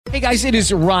Hey guys, it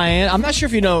is Ryan. I'm not sure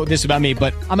if you know this about me,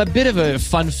 but I'm a bit of a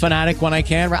fun fanatic when I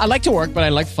can. I like to work, but I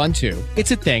like fun too.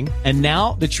 It's a thing. And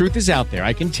now the truth is out there.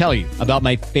 I can tell you about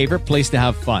my favorite place to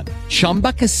have fun.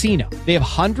 Chumba Casino. They have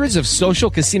hundreds of social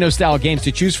casino style games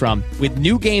to choose from with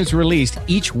new games released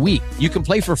each week. You can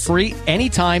play for free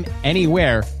anytime,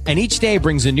 anywhere. And each day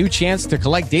brings a new chance to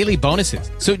collect daily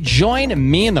bonuses. So join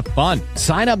me in the fun.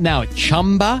 Sign up now at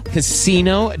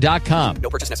ChumbaCasino.com. No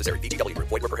purchase necessary. VGW.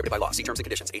 Void where prohibited by law. See terms and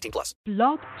conditions. 18 plus.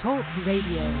 Blog Talk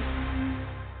Radio.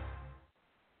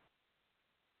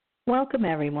 Welcome,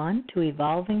 everyone, to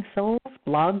Evolving Souls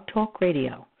Blog Talk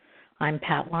Radio. I'm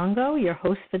Pat Longo, your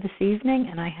host for this evening,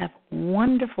 and I have a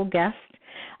wonderful guest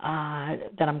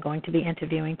that I'm going to be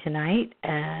interviewing tonight,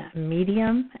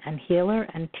 medium and healer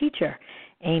and teacher,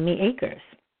 Amy Akers.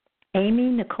 Amy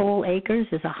Nicole Akers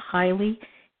is a highly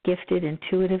gifted,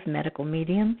 intuitive medical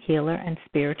medium, healer, and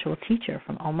spiritual teacher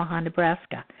from Omaha,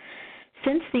 Nebraska.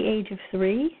 Since the age of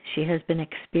 3, she has been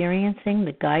experiencing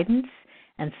the guidance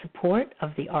and support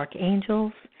of the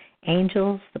Archangels,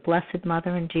 angels, the Blessed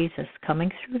Mother, and Jesus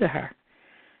coming through to her,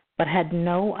 but had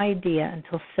no idea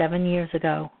until 7 years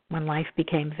ago when life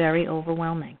became very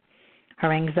overwhelming.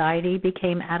 Her anxiety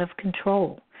became out of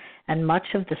control, and much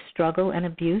of the struggle and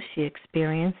abuse she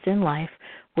experienced in life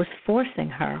was forcing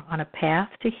her on a path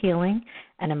to healing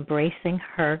and embracing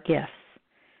her gifts.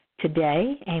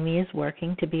 Today, Amy is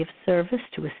working to be of service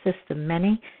to assist the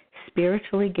many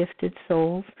spiritually gifted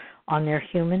souls on their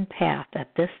human path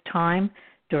at this time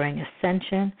during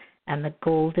Ascension and the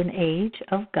Golden Age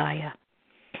of Gaia.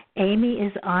 Amy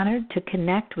is honored to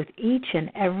connect with each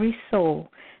and every soul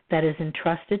that is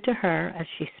entrusted to her as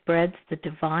she spreads the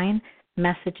divine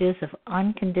messages of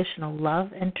unconditional love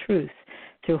and truth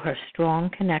through her strong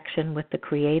connection with the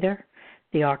Creator,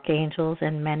 the Archangels,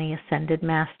 and many ascended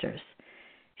masters.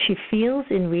 She feels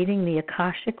in reading the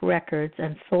Akashic records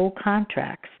and soul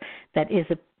contracts that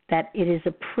it is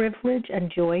a privilege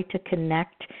and joy to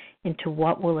connect into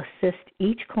what will assist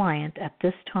each client at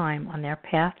this time on their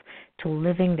path to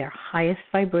living their highest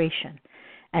vibration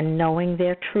and knowing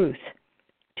their truth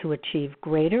to achieve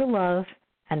greater love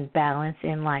and balance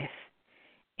in life.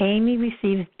 Amy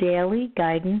receives daily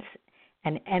guidance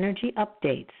and energy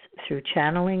updates through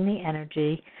channeling the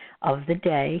energy of the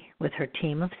day with her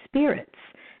team of spirits,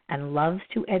 and loves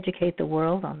to educate the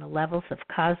world on the levels of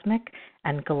cosmic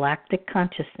and galactic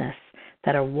consciousness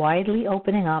that are widely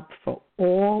opening up for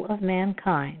all of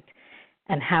mankind,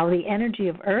 and how the energy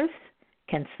of Earth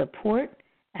can support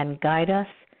and guide us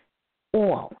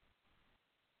all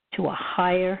to a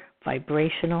higher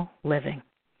vibrational living.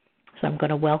 So I'm going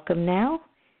to welcome now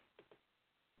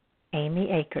Amy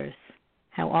Akers.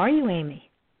 How are you, Amy?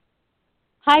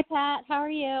 Hi, Pat. How are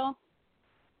you?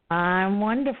 I'm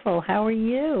wonderful. How are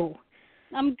you?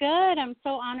 I'm good. I'm so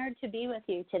honored to be with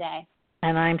you today.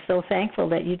 And I'm so thankful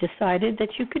that you decided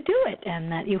that you could do it and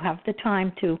that you have the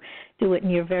time to do it in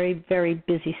your very, very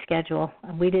busy schedule.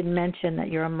 We didn't mention that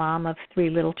you're a mom of 3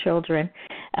 little children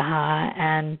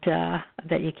and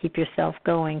that you keep yourself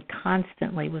going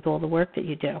constantly with all the work that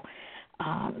you do.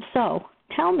 So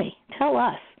tell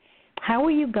us, how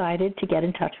were you guided to get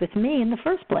in touch with me in the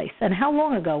first place, and how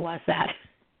long ago was that?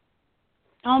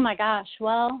 Oh, my gosh.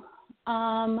 Well,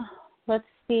 let's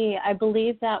see. I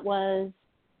believe that was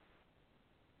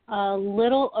a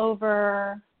little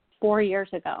over 4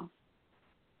 years ago.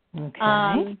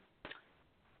 Okay.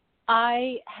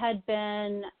 I had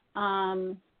been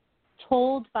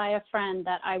told by a friend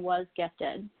that I was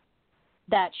gifted,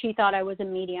 that she thought I was a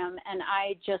medium, and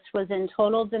I just was in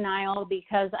total denial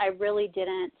because I really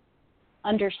didn't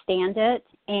understand it.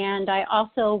 And I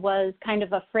also was kind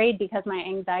of afraid because my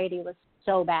anxiety was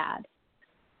so bad.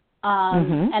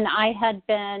 And I had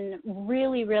been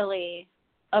really, really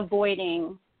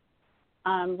avoiding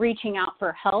reaching out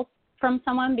for help from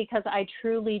someone because I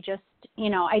truly just,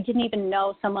 I didn't even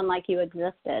know someone like you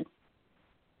existed.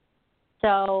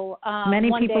 So many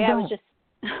one people day don't. I was just,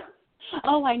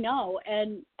 oh, I know.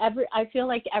 And I feel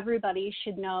like everybody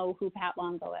should know who Pat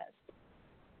Longo is.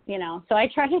 So I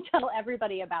try to tell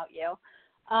everybody about you.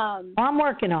 I'm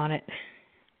working on it.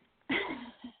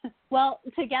 Well,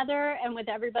 together and with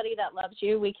everybody that loves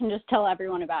you, we can just tell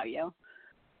everyone about you.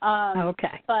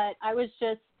 Okay. But I was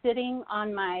just sitting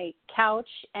on my couch,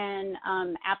 and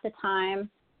at the time,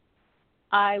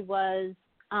 I was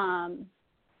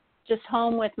just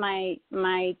home with my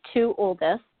 2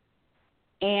 oldest,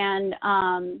 and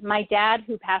my dad,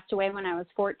 who passed away when I was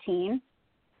 14,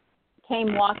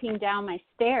 came walking down my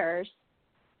stairs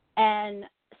and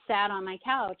sat on my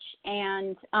couch,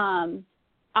 and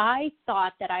I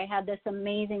thought that I had this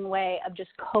amazing way of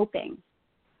just coping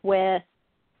with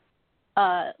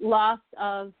loss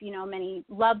of, many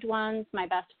loved ones, my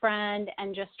best friend,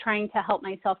 and just trying to help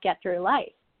myself get through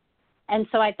life. And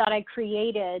so I thought I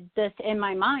created this in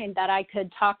my mind that I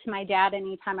could talk to my dad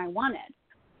anytime I wanted.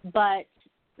 But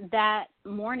that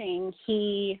morning,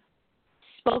 he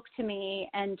spoke to me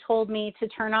and told me to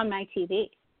turn on my TV,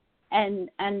 and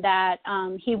that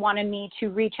he wanted me to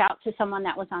reach out to someone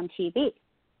that was on TV.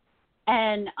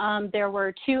 And there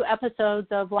were 2 episodes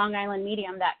of Long Island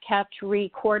Medium that kept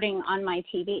recording on my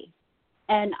TV.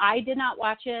 And I did not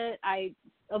watch it. I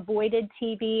avoided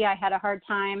TV. I had a hard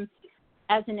time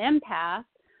as an empath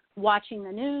watching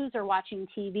the news or watching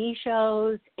TV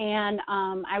shows. And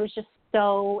I was just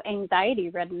so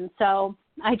anxiety-ridden. So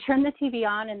I turned the TV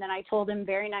on, and then I told him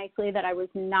very nicely that I was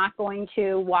not going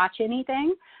to watch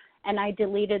anything. And I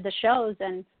deleted the shows,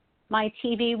 and my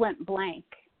TV went blank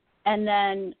and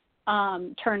then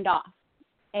turned off.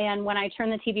 And when I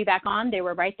turned the TV back on, they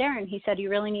were right there. And he said, "You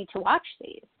really need to watch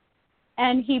these."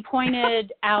 And he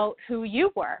pointed out who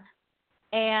you were.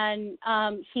 And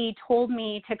he told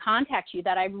me to contact you,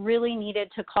 that I really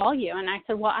needed to call you. And I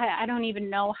said, well, I don't even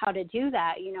know how to do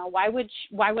that. Why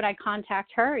would I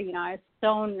contact her? I was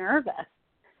so nervous.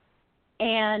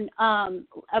 And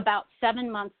about 7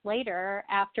 months later,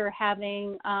 after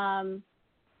having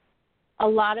a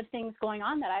lot of things going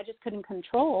on that I just couldn't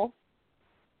control,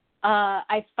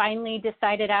 I finally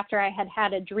decided, after I had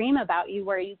had a dream about you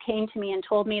where you came to me and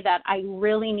told me that I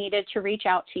really needed to reach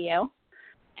out to you.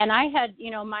 And I had,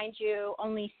 mind you,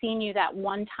 only seen you that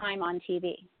one time on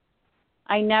TV.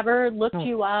 I never looked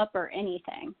you up or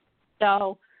anything.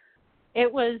 So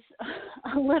it was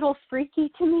a little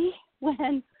freaky to me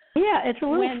when... Yeah, it's a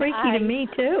little freaky to me,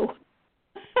 too.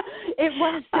 It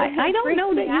was. I don't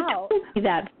know that you told me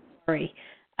that story.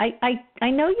 I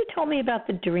know you told me about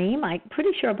the dream. I'm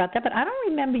pretty sure about that, but I don't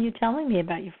remember you telling me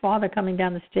about your father coming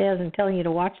down the stairs and telling you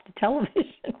to watch the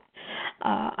television.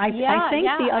 I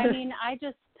think the other... I mean,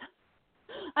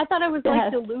 I thought I was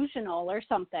like delusional or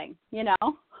something,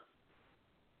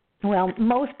 Well,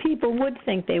 most people would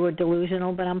think they were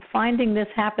delusional, but I'm finding this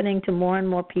happening to more and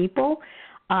more people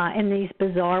in these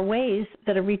bizarre ways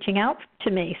that are reaching out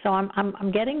to me. So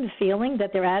I'm getting the feeling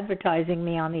that they're advertising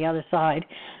me on the other side,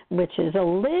 which is a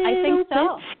little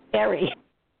bit scary.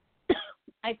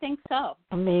 I think so.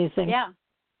 Amazing. Yeah.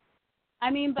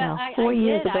 I mean, but 4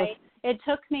 years ago. It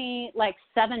took me like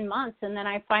 7 months, and then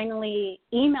I finally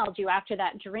emailed you after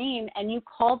that dream, and you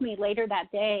called me later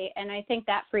that day, and I think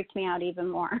that freaked me out even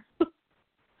more.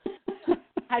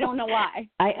 I don't know why.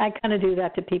 I kind of do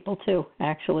that to people too,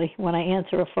 actually. When I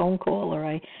answer a phone call or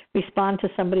I respond to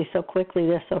somebody so quickly,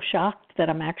 they're so shocked that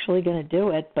I'm actually going to do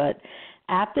it. But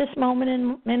at this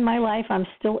moment in my life, I'm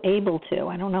still able to.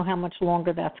 I don't know how much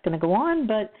longer that's going to go on,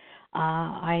 but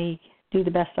I do the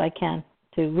best I can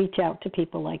to reach out to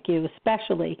people like you,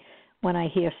 especially when I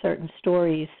hear certain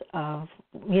stories of,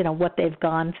 what they've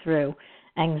gone through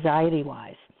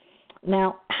anxiety-wise.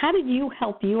 Now, how did you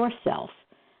help yourself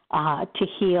to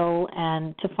heal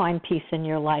and to find peace in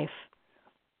your life?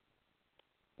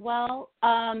 Well,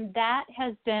 that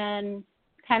has been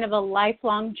kind of a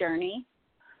lifelong journey,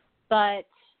 but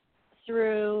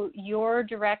through your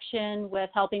direction with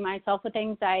helping myself with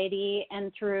anxiety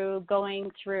and through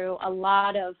going through a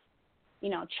lot of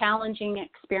challenging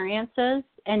experiences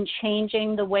and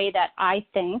changing the way that I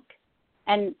think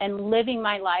and living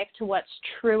my life to what's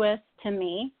truest to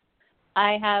me,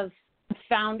 I have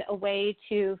found a way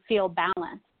to feel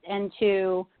balanced and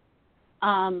to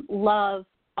love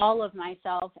all of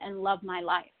myself and love my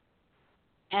life.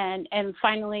 And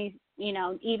finally,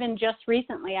 even just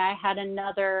recently, I had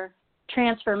another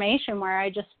transformation where I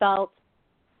just felt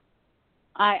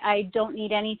I don't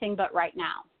need anything but right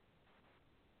now.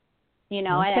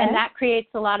 And that creates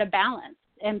a lot of balance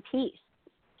and peace.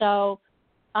 So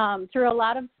through a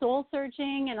lot of soul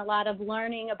searching and a lot of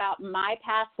learning about my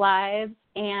past lives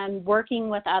and working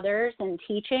with others and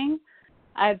teaching,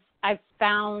 I've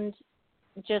found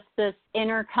just this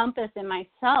inner compass in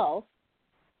myself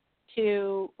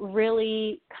to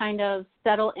really kind of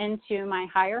settle into my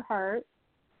higher heart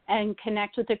and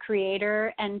connect with the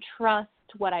Creator and trust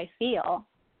what I feel.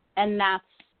 And that's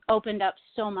opened up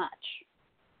so much.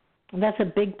 That's a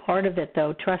big part of it,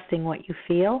 though, trusting what you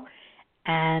feel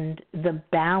and the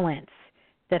balance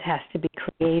that has to be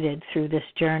created through this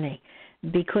journey,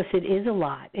 because it is a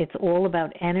lot. It's all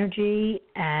about energy,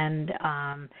 and,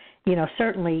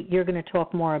 certainly you're going to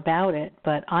talk more about it,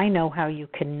 but I know how you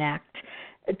connect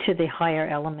to the higher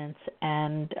elements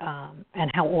and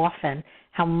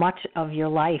how much of your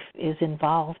life is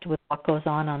involved with what goes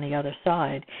on the other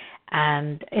side.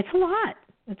 And it's a lot.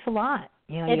 It's a lot.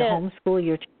 You homeschool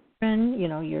your children. You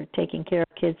know, you're taking care of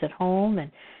kids at home,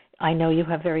 and I know you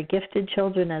have very gifted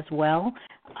children as well.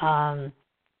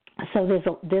 So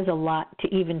there's a lot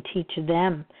to even teach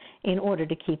them in order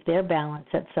to keep their balance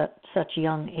at such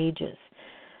young ages.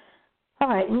 All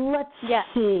right, let's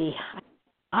see.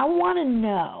 I want to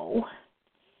know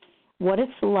what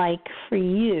it's like for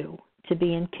you to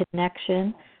be in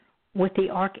connection with the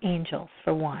Archangels,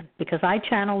 for one, because I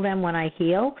channel them when I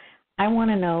heal. I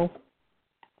want to know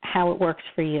how it works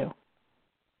for you.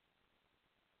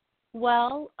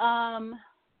 Well,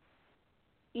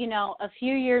 you know, a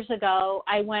few years ago,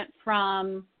 I went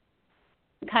from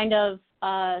kind of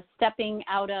stepping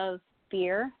out of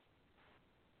fear.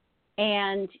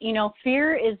 And, you know,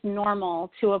 fear is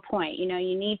normal to a point. You know,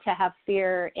 you need to have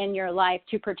fear in your life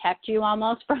to protect you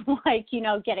almost from, like, you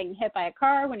know, getting hit by a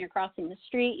car when you're crossing the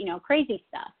street, you know, crazy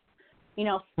stuff. You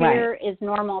know, fear is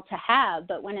normal to have,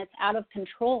 but when it's out of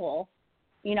control,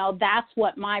 you know, that's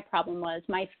what my problem was.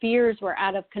 My fears were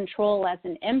out of control as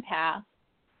an empath,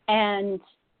 and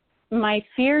my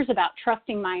fears about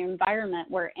trusting my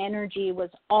environment where energy was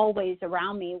always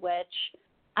around me, which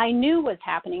I knew was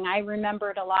happening. I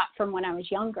remembered a lot from when I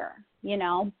was younger, you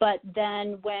know, but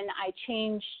then when I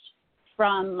changed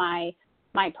from my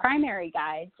primary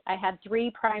guides, I had 3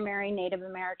 primary Native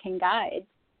American guides,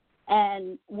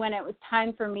 and when it was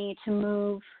time for me to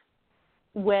move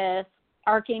with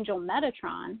Archangel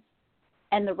Metatron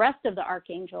and the rest of the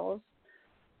Archangels,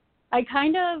 I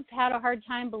kind of had a hard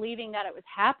time believing that it was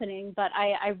happening, but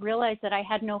I realized that I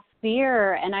had no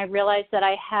fear, and I realized that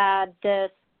I had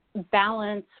this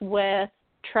balance with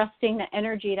trusting the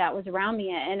energy that was around me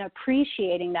and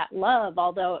appreciating that love,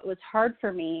 although it was hard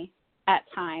for me at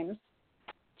times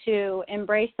to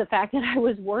embrace the fact that I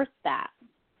was worth that.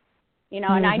 You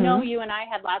know, and I know you and I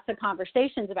had lots of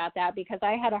conversations about that because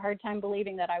I had a hard time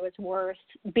believing that I was worth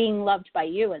being loved by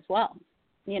you as well,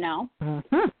 you know.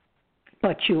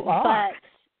 But you are.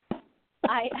 But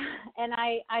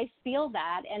I feel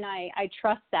that, and I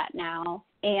trust that now.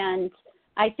 And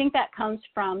I think that comes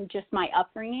from just my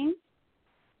upbringing,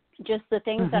 just the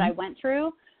things that I went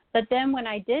through. But then when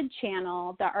I did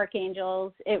channel the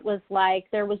Archangels, it was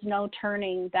like there was no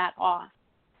turning that off.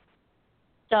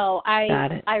 So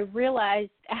I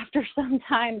realized after some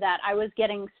time that I was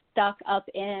getting stuck up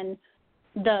in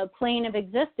the plane of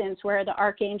existence where the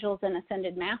Archangels and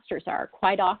Ascended Masters are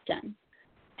quite often.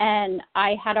 And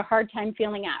I had a hard time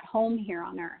feeling at home here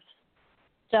on Earth.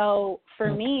 So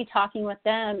for me, talking with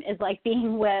them is like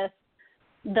being with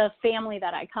the family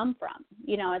that I come from.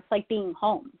 You know, it's like being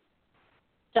home.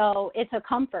 So it's a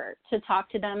comfort to talk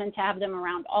to them and to have them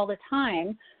around all the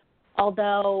time.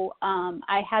 Although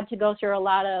I had to go through a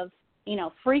lot of, you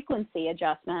know, frequency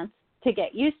adjustments to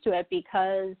get used to it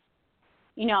because,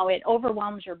 you know, it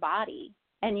overwhelms your body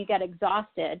and you get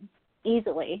exhausted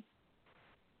easily.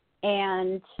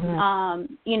 And,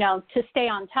 you know, to stay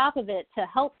on top of it, to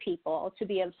help people, to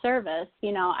be of service,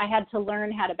 you know, I had to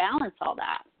learn how to balance all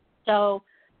that. So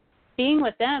being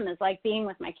with them is like being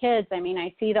with my kids. I mean,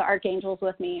 I see the Archangels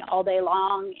with me all day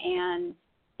long, and,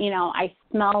 you know, I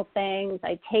smell things,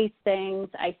 I taste things,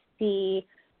 I see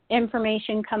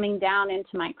information coming down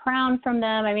into my crown from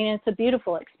them. I mean, it's a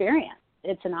beautiful experience.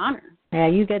 It's an honor. Yeah,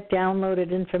 you get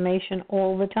downloaded information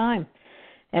all the time,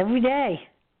 every day.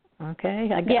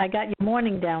 Okay, I got your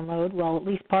morning download, well, at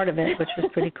least part of it, which was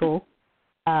pretty cool.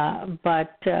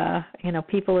 But you know,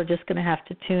 people are just going to have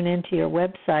to tune into your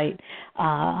website.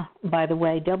 By the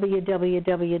way,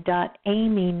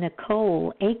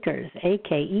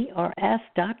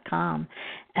 www.amynicoleakers.com.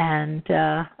 And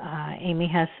Amy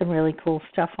has some really cool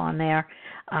stuff on there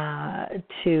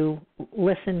to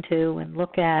listen to and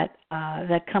look at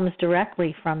that comes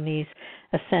directly from these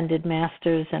Ascended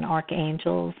Masters and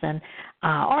Archangels. And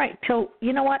all right, so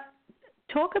you know what?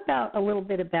 Talk about a little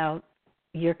bit about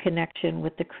your connection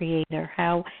with the Creator.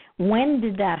 When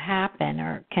did that happen,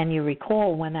 or can you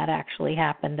recall when that actually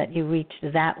happened, that you reached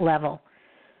that level?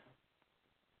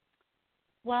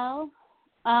 Well,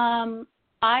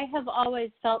 I have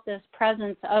always felt this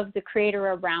presence of the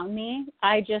Creator around me.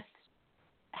 I just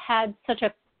had such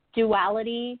a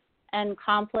duality and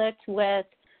conflict with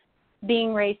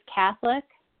being raised Catholic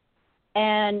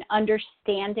and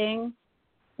understanding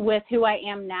with who I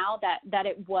am now that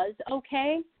it was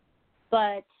okay.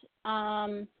 But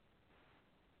I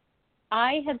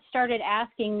had started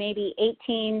asking maybe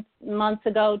 18 months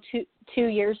ago, 2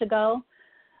 years ago,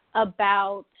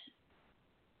 about,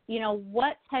 you know,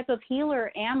 what type of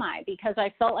healer am I? Because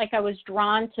I felt like I was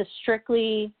drawn to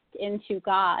strictly into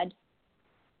God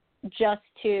just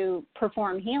to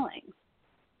perform healing.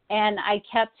 And I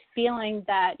kept feeling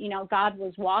that, you know, God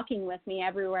was walking with me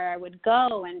everywhere I would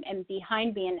go and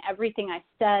behind me in everything I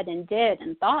said and did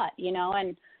and thought, you know.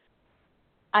 And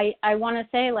I want to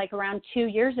say, like, around 2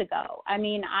 years ago, I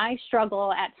mean, I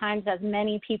struggle at times, as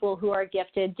many people who are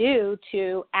gifted do,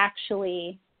 to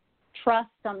actually trust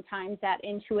sometimes that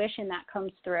intuition that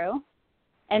comes through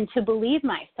and to believe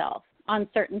myself on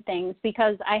certain things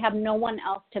because I have no one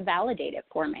else to validate it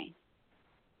for me.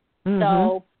 Mm-hmm.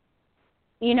 So,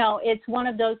 you know, it's one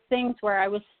of those things where I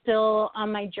was still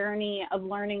on my journey of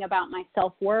learning about my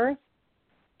self-worth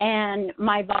and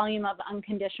my volume of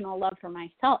unconditional love for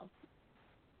myself.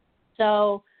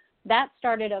 So that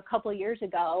started a couple years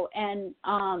ago, and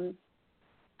I'm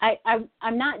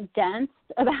not dense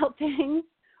about things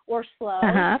or slow,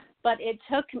 but it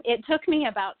took me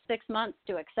about 6 months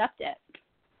to accept it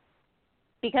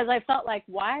because I felt like,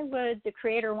 why would the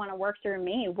Creator want to work through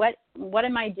me? What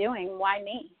am I doing? Why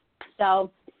me?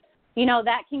 So, you know,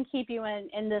 that can keep you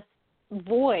in this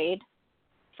void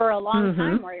for a long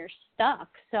time where you're stuck.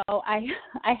 So I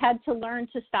had to learn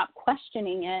to stop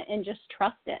questioning it and just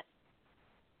trust it.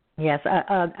 Yes,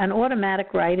 an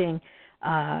automatic writing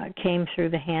came through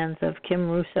the hands of Kim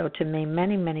Russo to me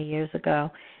many, many years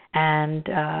ago. And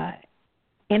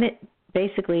in it,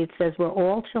 basically, it says we're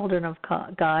all children of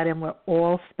God and we're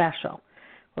all special.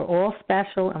 We're all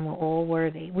special and we're all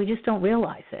worthy. We just don't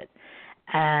realize it.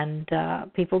 And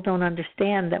people don't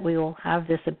understand that we all have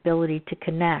this ability to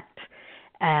connect.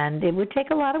 And it would take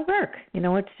a lot of work. You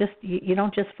know, it's just, you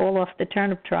don't just fall off the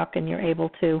turnip truck and you're able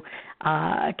to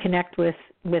connect with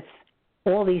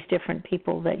all these different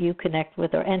people that you connect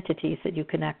with or entities that you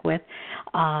connect with.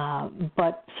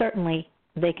 But certainly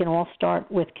they can all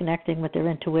start with connecting with their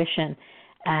intuition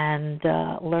and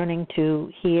learning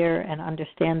to hear and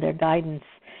understand their guidance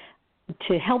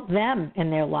to help them in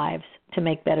their lives to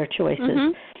make better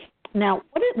choices. Now,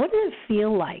 what does it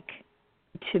feel like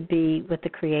to be with the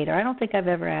Creator? I don't think I've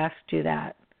ever asked you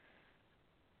that.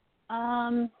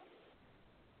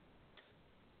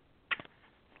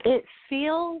 It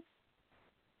feels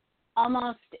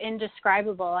almost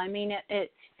indescribable. I mean,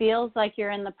 it feels like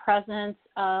you're in the presence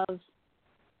of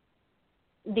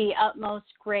the utmost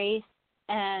grace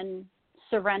and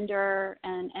surrender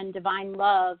and divine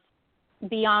love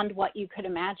beyond what you could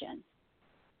imagine.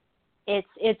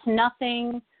 It's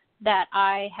nothing that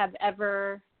I have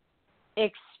ever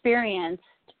experienced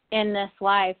in this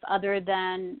life other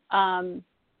than,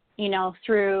 you know,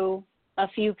 through a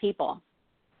few people.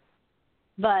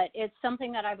 But it's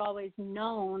something that I've always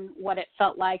known what it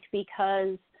felt like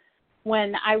because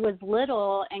when I was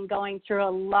little and going through a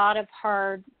lot of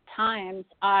hard times,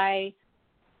 I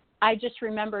just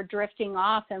remember drifting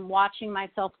off and watching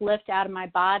myself lift out of my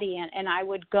body, and I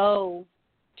would go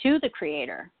to the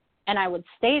Creator, and I would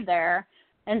stay there.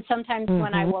 And sometimes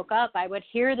when I woke up, I would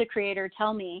hear the Creator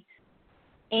tell me,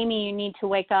 Amy, you need to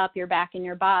wake up, you're back in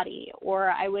your body. Or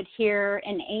I would hear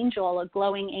an angel, a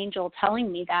glowing angel,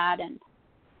 telling me that. And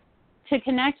to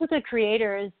connect with the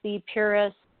Creator is the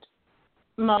purest,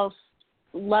 most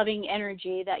loving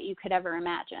energy that you could ever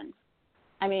imagine.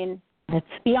 I mean, it's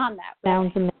beyond that.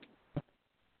 Sounds amazing.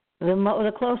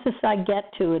 The closest I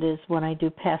get to it is when I do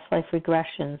past life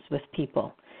regressions with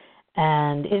people.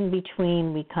 And in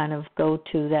between, we kind of go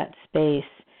to that space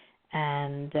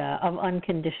and of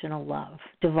unconditional love,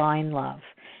 divine love.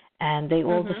 And they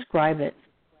all describe it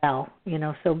well, you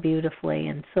know, so beautifully,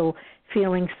 and so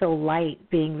feeling so light,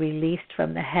 being released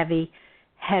from the heavy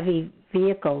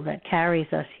vehicle that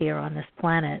carries us here on this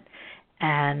planet.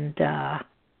 And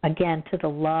again, to the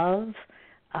love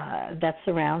that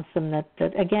surrounds them, that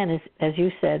again is, as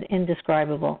you said,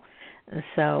 indescribable.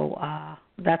 So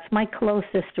that's my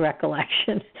closest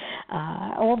recollection.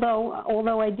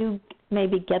 Although I do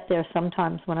maybe get there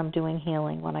sometimes when I'm doing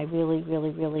healing, when I really,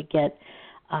 really, really get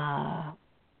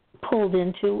pulled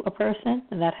into a person,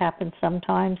 and that happens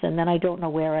sometimes, and then I don't know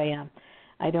where I am.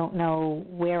 I don't know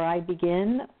where I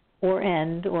begin or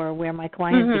end, or where my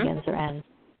client begins or ends.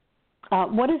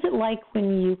 What is it like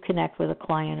when you connect with a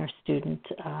client or student?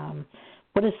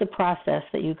 What is the process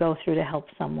that you go through to help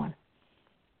someone?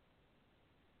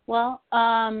 Well,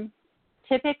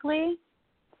 typically,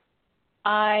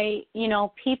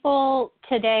 people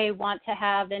today want to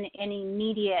have an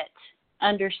immediate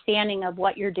understanding of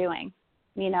what you're doing.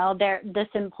 You know, this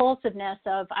impulsiveness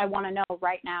of, I want to know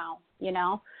right now, you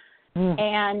know.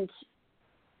 And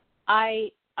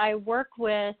I work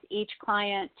with each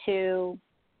client to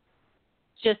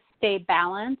just stay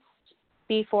balanced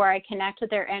before I connect with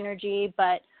their energy.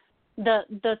 But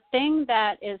the thing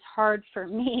that is hard for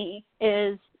me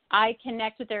is I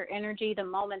connect with their energy the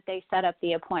moment they set up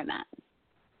the appointment.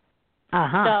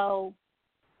 So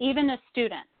even a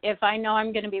student, if I know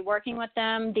I'm going to be working with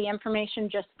them, the information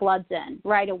just floods in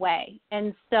right away.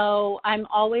 And so I'm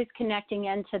always connecting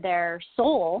into their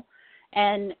soul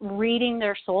and reading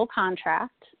their soul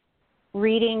contract,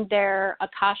 reading their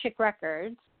Akashic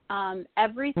records.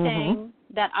 Everything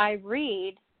that I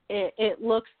read, it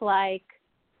looks like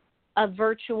a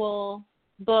virtual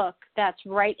book that's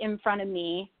right in front of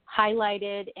me,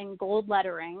 highlighted in gold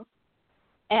lettering,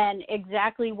 and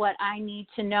exactly what I need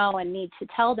to know and need to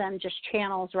tell them just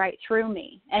channels right through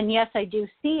me. And yes, I do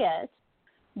see it,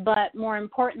 but more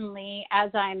importantly,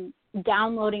 as I'm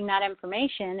downloading that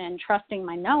information and trusting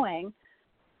my knowing,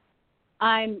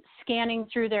 I'm scanning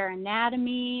through their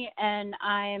anatomy, and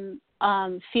I'm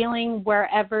feeling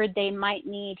wherever they might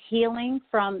need healing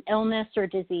from illness or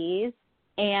disease,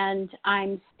 and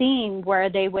I'm seeing where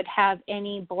they would have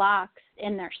any blocks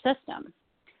in their system.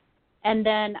 And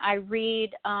then I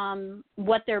read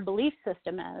what their belief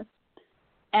system is,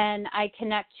 and I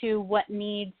connect to what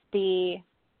needs the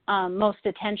most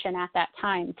attention at that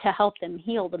time to help them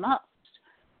heal the most.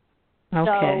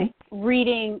 Okay. So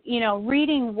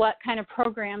reading what kind of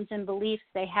programs and beliefs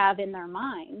they have in their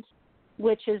mind,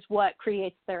 which is what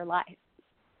creates their life.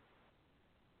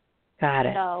 Got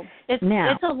it. So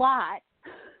it's a lot,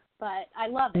 but I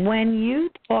love it. When you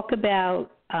talk about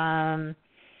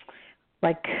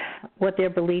like what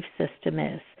their belief system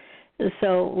is,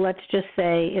 so let's just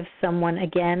say if someone,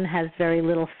 again, has very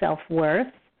little self-worth,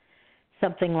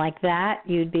 something like that,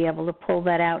 you'd be able to pull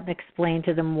that out and explain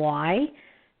to them why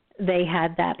they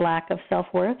had that lack of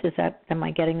self-worth. Am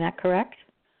I getting that correct?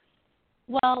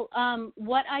 Well,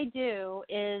 what I do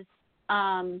is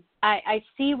I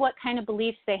see what kind of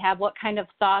beliefs they have, what kind of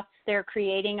thoughts they're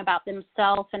creating about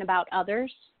themselves and about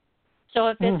others. So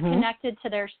if it's connected to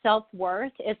their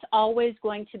self-worth, it's always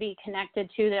going to be connected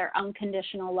to their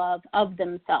unconditional love of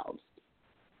themselves,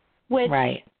 which,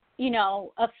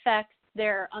 affects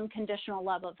their unconditional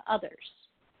love of others.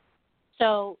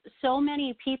 So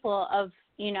many people of,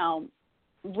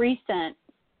 recent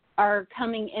are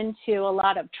coming into a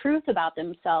lot of truth about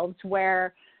themselves,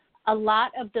 where a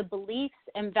lot of the beliefs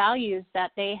and values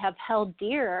that they have held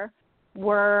dear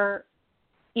were,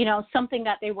 something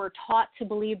that they were taught to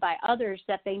believe by others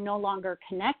that they no longer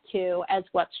connect to as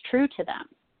what's true to them.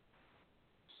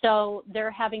 So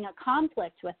they're having a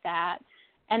conflict with that,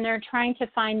 and they're trying to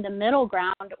find the middle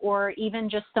ground or even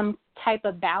just some type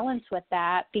of balance with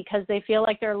that, because they feel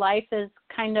like their life is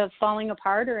kind of falling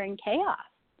apart or in chaos.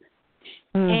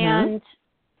 And,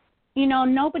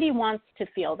 nobody wants to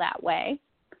feel that way.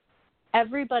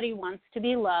 Everybody wants to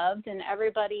be loved, and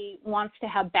everybody wants to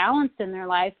have balance in their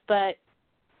life, but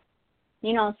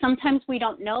sometimes we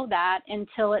don't know that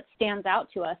until it stands out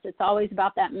to us. It's always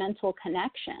about that mental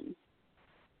connection.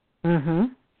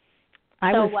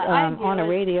 I was on a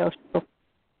radio show.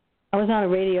 I was on a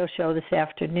radio show this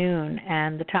afternoon,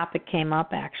 and the topic came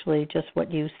up, actually, just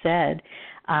what you said.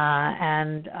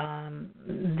 And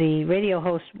the radio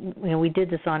host, we did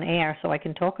this on air, so I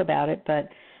can talk about it, but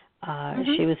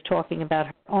she was talking about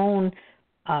her own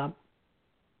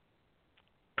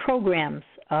programs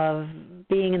of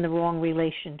being in the wrong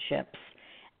relationships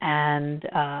and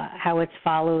how it's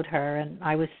followed her. And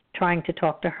I was trying to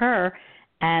talk to her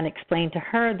and explain to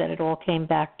her that it all came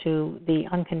back to the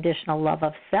unconditional love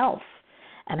of self,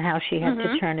 and how she had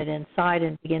to turn it inside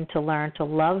and begin to learn to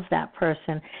love that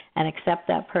person and accept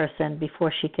that person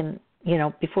before she can,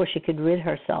 before she could rid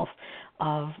herself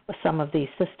of some of these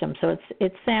systems. So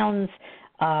it sounds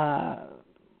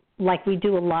like we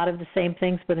do a lot of the same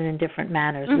things, but in different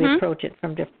manners. We approach it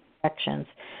from different directions.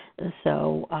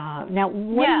 So now,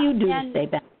 what do you do to stay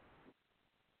back?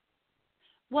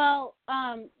 Well,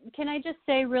 can I just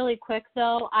say really quick,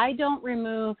 though, I don't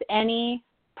remove any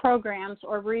programs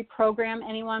or reprogram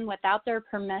anyone without their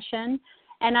permission.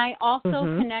 And I also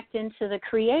connect into the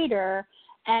creator,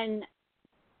 and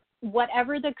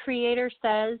whatever the creator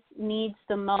says needs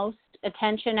the most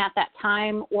attention at that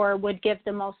time or would give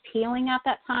the most healing at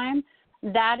that time,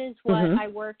 that is what I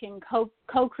work in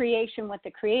co-creation with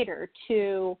the creator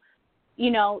to,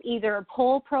 either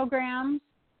pull programs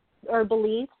or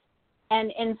beliefs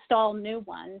and install new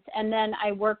ones. And then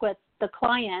I work with the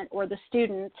client or the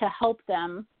student to help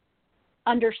them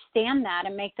understand that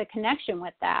and make the connection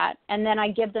with that. And then I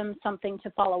give them something to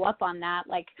follow up on that,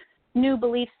 like new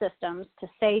belief systems to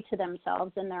say to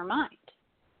themselves in their mind.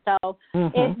 So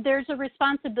there's a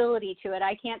responsibility to it.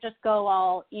 I can't just go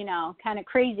all, kind of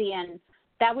crazy, and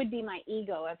that would be my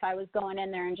ego if I was going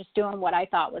in there and just doing what I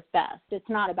thought was best. It's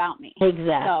not about me. Exactly.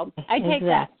 So I take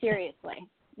that seriously.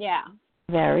 Yeah.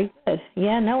 Very good.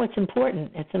 Yeah, no, it's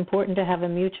important. It's important to have a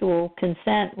mutual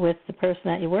consent with the person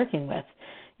that you're working with.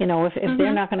 if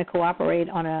they're not going to cooperate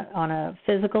on a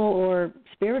physical or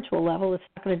spiritual level, it's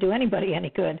not going to do anybody any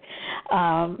good.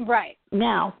 Right.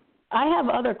 Now, I have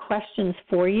other questions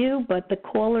for you, but the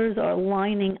callers are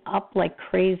lining up like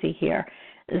crazy here.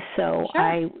 So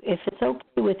sure. if it's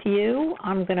okay with you,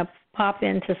 I'm going to pop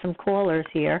into some callers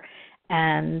here.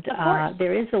 And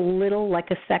there is a little,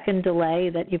 like a second delay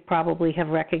that you probably have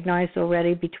recognized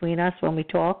already between us when we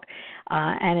talk.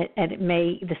 And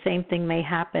the same thing may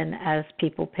happen as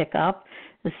people pick up.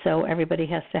 So everybody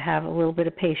has to have a little bit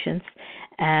of patience.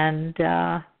 And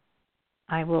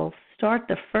I will start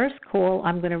the first call.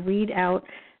 I'm going to read out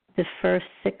the first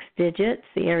 6 digits,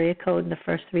 the area code and the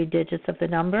first 3 digits of the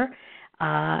number.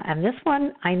 And this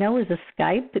one I know is a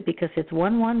Skype because it's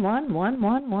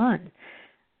 111111.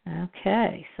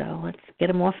 Okay, so let's get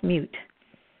them off mute.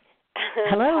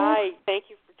 Hello. Hi, thank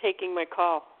you for taking my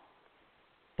call.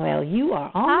 Well, you are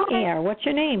on the air. What's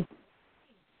your name?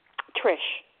 Trish.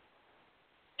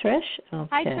 Trish? Okay.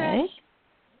 Hi, Trish.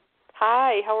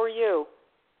 Hi, how are you?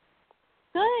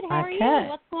 Good, how are you?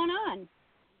 What's going on?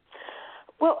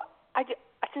 Well,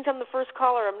 since I'm the first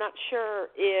caller, I'm not sure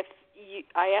if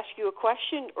I ask you a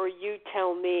question or you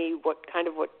tell me what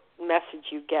message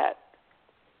you get.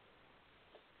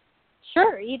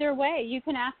 Sure, either way. You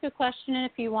can ask a question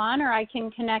if you want, or I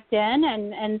can connect in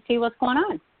and see what's going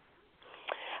on.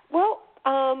 Well,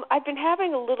 I've been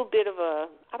having a little bit of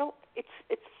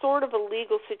it's sort of a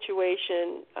legal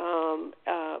situation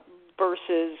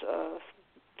versus a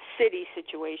city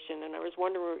situation, and I was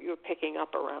wondering what you were picking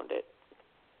up around it.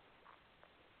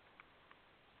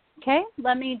 Okay,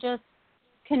 let me just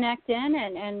connect in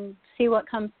and see what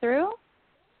comes through.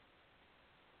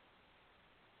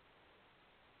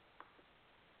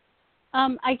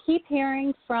 I keep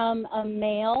hearing from a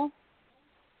male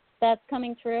that's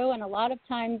coming through, and a lot of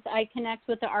times I connect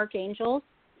with the Archangels,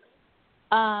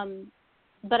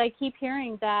 but I keep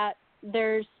hearing that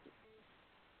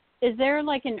is there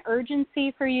like an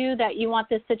urgency for you that you want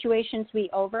this situation to be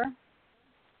over?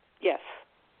 Yes.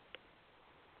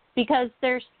 Because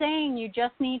they're saying you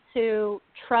just need to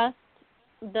trust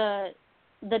the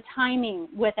timing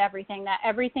with everything, that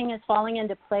everything is falling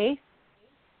into place,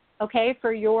 okay,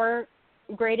 for your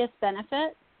greatest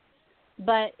benefit,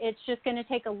 but it's just going to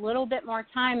take a little bit more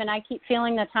time, and I keep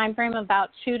feeling the time frame about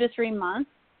 2 to 3 months,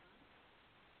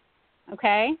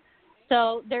 okay?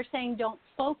 So they're saying don't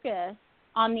focus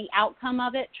on the outcome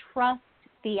of it, trust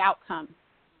the outcome.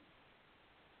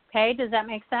 Okay, does that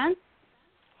make sense?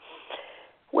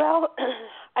 Well,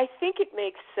 I think it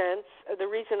makes sense. The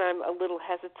reason I'm a little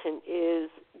hesitant is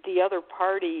the other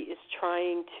party is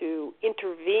trying to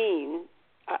intervene.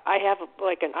 I have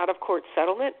an out-of-court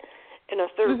settlement, and a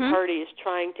third party is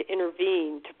trying to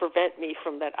intervene to prevent me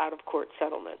from that out-of-court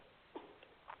settlement.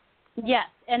 Yes,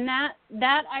 and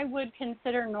that I would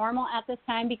consider normal at this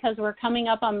time because we're coming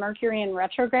up on Mercury in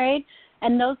retrograde,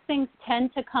 and those things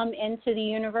tend to come into the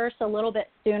universe a little bit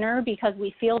sooner because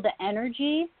we feel the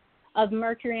energy of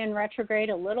Mercury in retrograde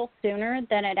a little sooner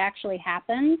than it actually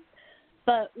happens.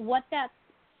 But what that's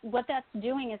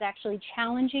doing is actually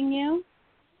challenging you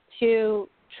to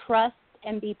trust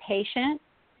and be patient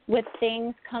with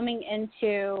things coming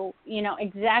into,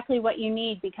 exactly what you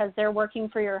need because they're working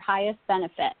for your highest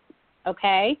benefit,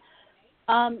 okay?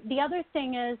 The other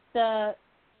thing is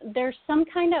there's some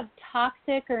kind of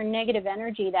toxic or negative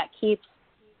energy that keeps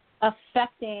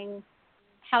affecting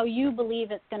how you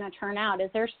believe it's going to turn out. Is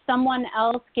there someone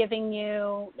else giving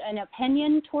you an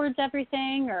opinion towards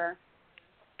everything or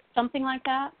something like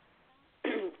that?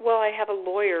 Well, I have a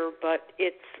lawyer, but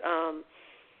it's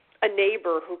a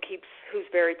neighbor who's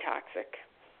very toxic.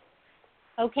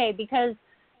 Okay, because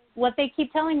what they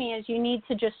keep telling me is you need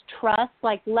to just trust,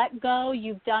 let go.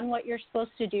 You've done what you're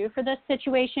supposed to do for this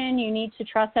situation. You need to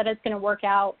trust that it's going to work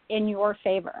out in your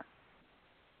favor.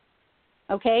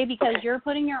 Okay, because you're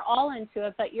putting your all into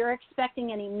it, but you're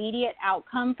expecting an immediate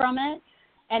outcome from it,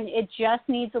 and it just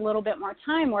needs a little bit more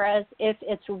time, whereas if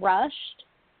it's rushed,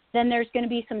 then there's going to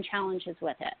be some challenges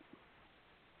with it.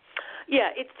 Yeah,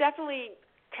 it's definitely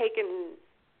taken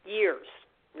years,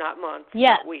 not months,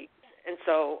 not weeks. And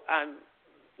so,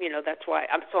 that's why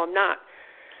I'm not.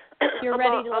 You're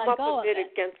ready to let go of it. I'm up a bit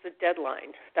against the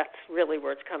deadline. That's really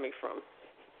where it's coming from.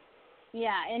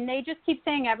 Yeah, and they just keep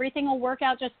saying everything will work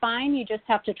out just fine. You just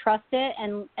have to trust it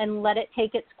and let it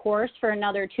take its course for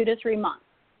another 2 to 3 months.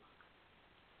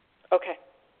 Okay.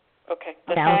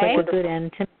 Sounds like a good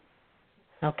end to me.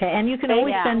 Okay, and you can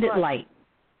always send it light.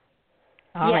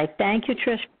 All right, thank you,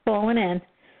 Trish, for calling in.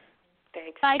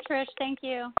 Thanks. Bye, Trish. Thank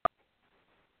you.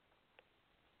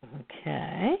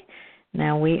 Okay,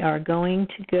 now we are going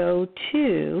to go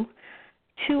to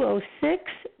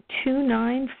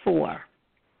 294.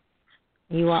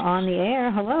 You are on the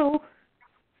air. Hello.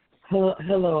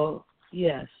 Hello.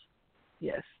 Yes.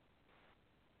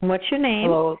 What's your name?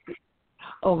 Hello.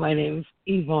 Oh, my name's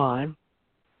Yvonne.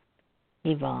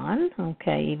 Yvonne.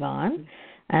 Okay, Yvonne.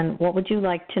 And what would you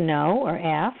like to know or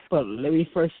ask? Well, let me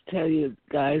first tell you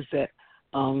guys that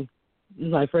this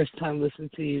is my first time listening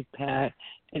to you, Pat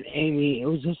and Amy. It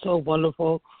was just so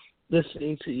wonderful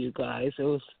listening to you guys.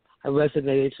 I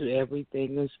resonated to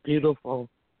everything. It was beautiful.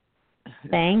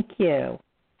 Thank you.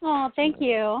 Oh, thank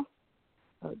you.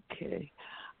 Okay.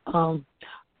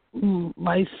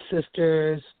 My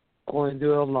sister's going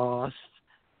through a loss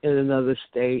in another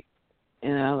state,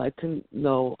 and I'd like to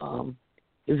know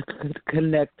if you could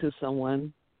connect to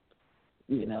someone,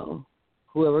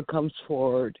 whoever comes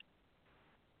forward.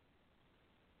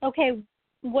 Okay,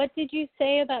 what did you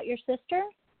say about your sister?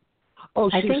 Oh,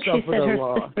 I think she said her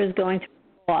sister is going through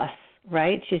a loss,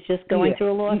 right? She's just going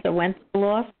through a loss or went through a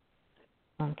loss?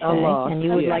 Okay. A loss, and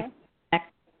you would like to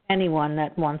connect to anyone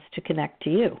that wants to connect to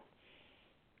you?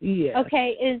 Yeah.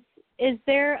 Okay, is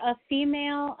there a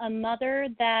female, a mother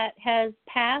that has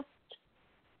passed?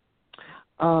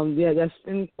 Yeah, that's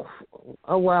been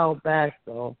a while back,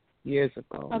 though, years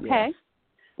ago. Okay. Yes.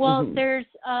 Well, there's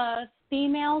a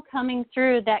female coming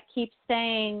through that keeps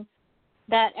saying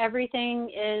that everything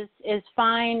is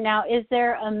fine. Now, is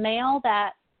there a male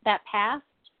that passed?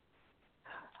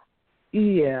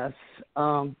 Yes,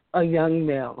 a young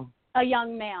male. A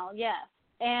young male, yes.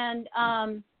 And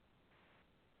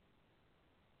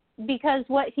because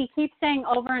what he keeps saying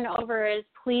over and over is,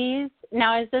 please,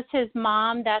 now is this his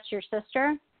mom, that's your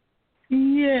sister?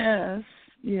 Yes,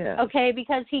 yes. Okay,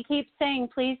 because he keeps saying,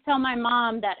 please tell my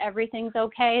mom that everything's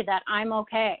okay, that I'm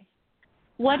okay.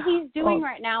 What he's doing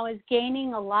right now is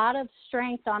gaining a lot of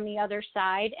strength on the other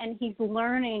side, and he's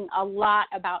learning a lot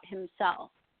about himself.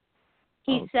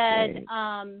 He said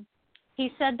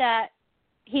that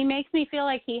he makes me feel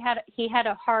like he had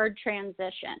a hard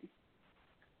transition.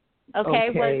 Okay.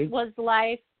 Was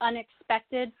life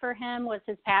unexpected for him? Was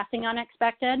his passing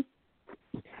unexpected?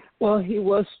 Well, he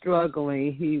was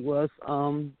struggling. He was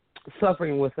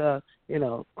suffering with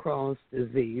Crohn's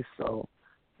disease. So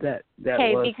that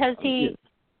okay, was because he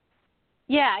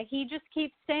just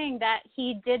keeps saying that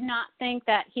he did not think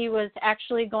that he was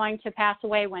actually going to pass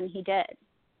away when he did.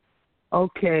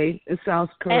 Okay, it sounds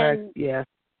correct. Yeah.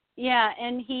 Yeah,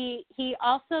 and he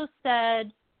also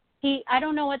said I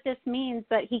don't know what this means,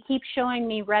 but he keeps showing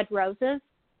me red roses.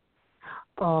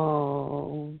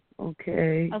 Oh,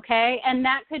 okay. Okay, and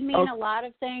that could mean a lot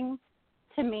of things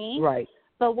to me. Right.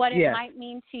 But what it might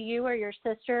mean to you or your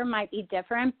sister might be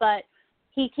different. But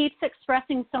he keeps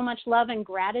expressing so much love and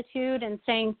gratitude and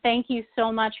saying, thank you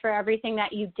so much for everything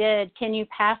that you did. Can you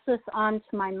pass this on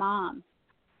to my mom?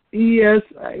 Yes,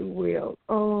 I will.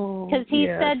 Oh, because he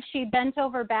said she bent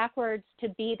over backwards to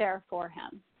be there for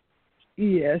him.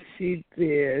 Yes, she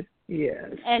did.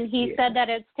 Yes. And he said that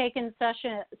it's taken such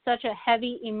a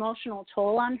heavy emotional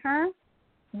toll on her,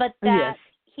 but that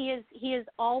he is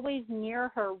always near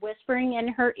her, whispering in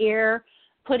her ear,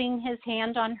 putting his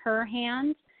hand on her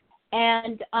hand,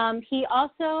 and he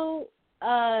also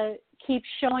keeps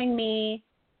showing me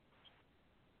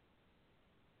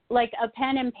like a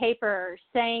pen and paper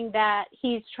saying that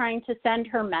he's trying to send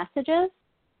her messages.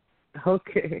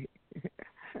 Okay.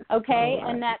 Okay, right.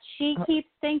 And that she keeps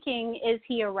thinking, is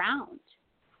he around?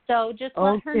 So just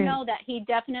let her know that he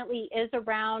definitely is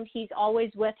around. He's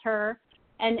always with her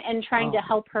and trying to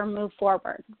help her move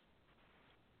forward.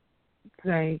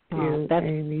 Thank you,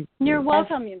 Amy. You're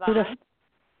welcome, Yvonne.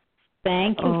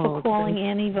 Thank you for calling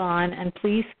in, Yvonne, and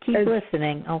please keep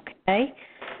listening, okay?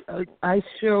 I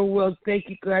sure will. Thank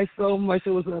you guys so much.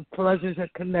 It was a pleasure to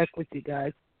connect with you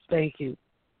guys. Thank you.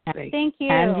 Thank you.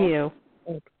 And you.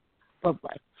 Okay.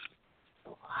 Bye-bye.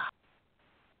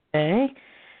 Okay.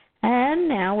 And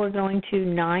now we're going to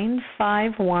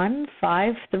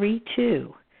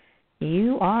 951532.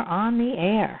 You are on the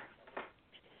air.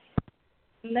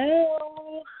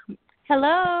 Hello.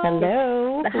 Hello.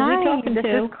 Hello. Who are we talking this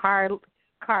to? Is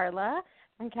Carla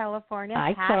from California.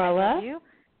 Hi, Pat, Carla. I love you.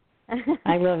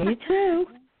 I love you too.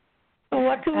 Well,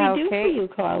 what can we do for you,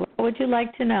 Carla? What would you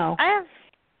like to know?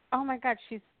 Oh my God,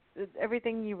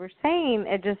 everything you were saying,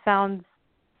 it just sounds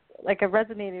like it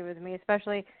resonated with me,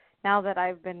 especially now that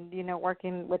I've been,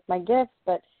 working with my gifts,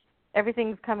 but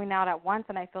everything's coming out at once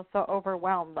and I feel so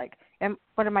overwhelmed. Like,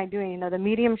 what am I doing? The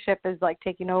mediumship is like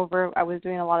taking over. I was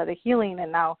doing a lot of the healing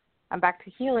and now I'm back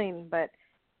to healing, but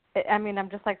I'm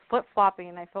just like flip-flopping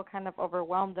and I feel kind of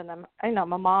overwhelmed, and I'm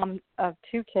a mom of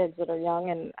 2 kids that are young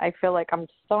and I feel like I'm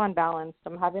so unbalanced.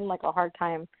 I'm having like a hard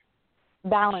time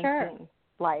balancing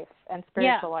life and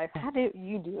spiritual life. How do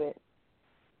you do it?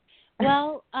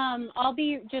 Well, I'll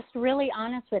be just really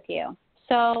honest with you.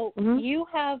 So you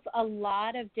have a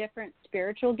lot of different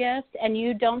spiritual gifts, and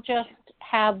you don't just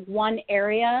have one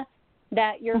area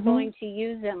that you're going to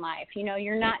use in life. You know,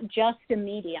 you're not just a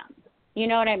medium. You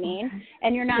know what I mean?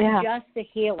 And you're not just a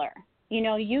healer. You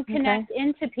know, you connect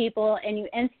into people, and you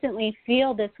instantly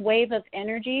feel this wave of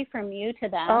energy from you to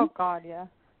them. Oh, God, yeah.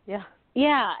 Yeah.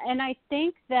 Yeah, and I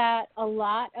think that a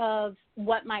lot of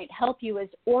what might help you is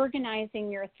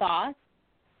organizing your thoughts,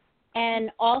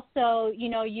 and also, you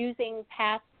know, using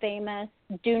Pat's famous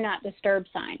do not disturb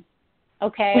sign,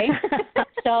 okay?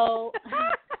 So,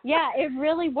 yeah, it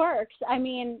really works. I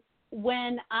mean,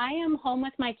 when I am home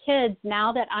with my kids,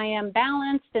 now that I am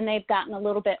balanced and they've gotten a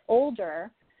little bit older,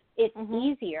 it's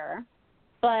easier.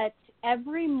 But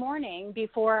every morning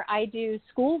before I do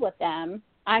school with them,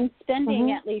 I'm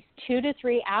spending at least 2 to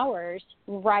 3 hours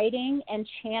writing and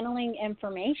channeling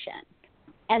information.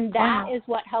 And that is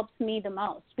what helps me the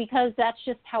most, because that's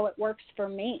just how it works for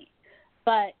me.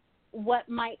 But what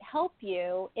might help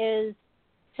you is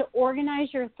to organize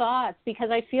your thoughts,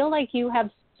 because I feel like you have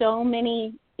so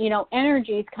many, you know,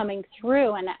 energies coming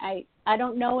through. And I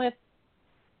don't know if,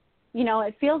 you know,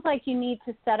 it feels like you need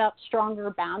to set up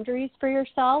stronger boundaries for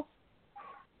yourself.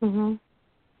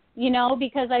 You know,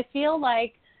 because I feel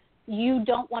like you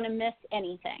don't want to miss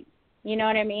anything. You know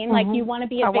what I mean? Like, you want to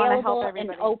be available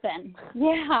and open.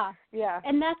 Yeah. Yeah.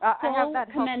 And that's so I have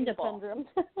that commendable. syndrome.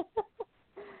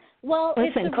 Well,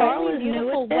 listen, it's a Carla's really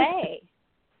beautiful way.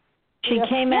 She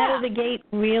came out of the gate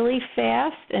really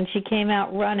fast, and she came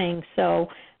out running. So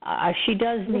she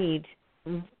does need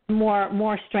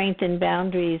more strength and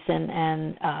boundaries,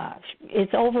 and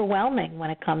it's overwhelming when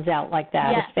it comes out like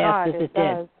that as fast as it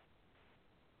did.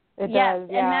 It does,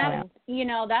 yeah. And that's, you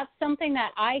know, that's something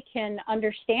that I can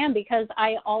understand, because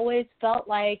I always felt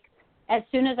like as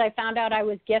soon as I found out I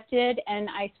was gifted and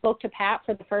I spoke to Pat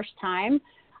for the first time,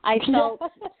 I felt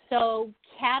so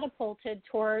catapulted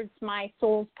towards my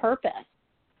soul's purpose,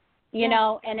 you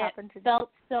know, and it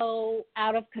felt so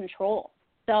out of control.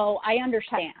 So I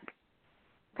understand.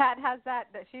 Pat has that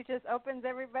she just opens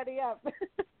everybody up.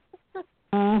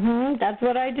 That's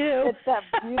what I do. It's that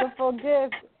beautiful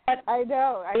gift. I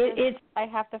know. I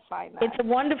have to find that. It's a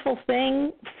wonderful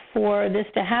thing for this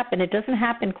to happen. It doesn't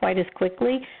happen quite as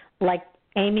quickly. Like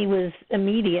Amy was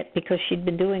immediate because she'd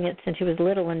been doing it since she was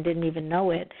little and didn't even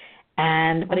know it.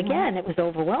 But again, it was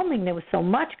overwhelming. There was so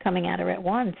much coming at her at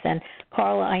once. And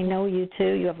Carla, I know you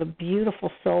too. You have a beautiful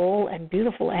soul and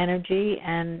beautiful energy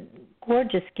and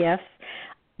gorgeous gifts,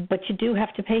 but you do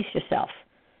have to pace yourself.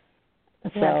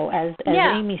 So as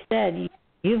Amy said,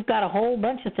 you've got a whole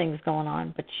bunch of things going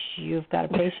on, but you've got to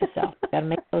pace yourself. You've got to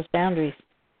make those boundaries.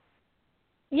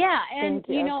 Yeah, and,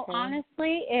 you know,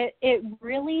 honestly, it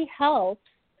really helps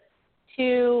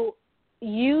to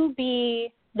you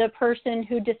be the person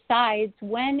who decides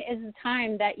when is the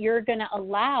time that you're going to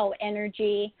allow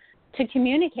energy to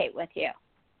communicate with you.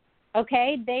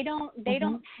 Okay? They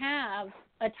don't have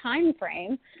a time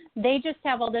frame. They just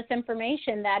have all this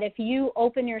information that if you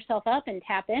open yourself up and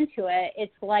tap into it,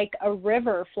 it's like a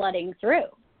river flooding through.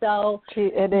 So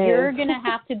you're going to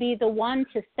have to be the one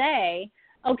to say,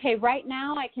 okay, right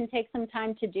now I can take some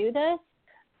time to do this,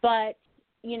 but,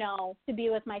 you know, to be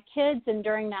with my kids, and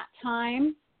during that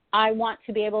time, I want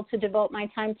to be able to devote my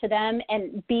time to them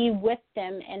and be with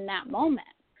them in that moment.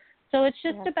 So it's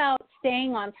just about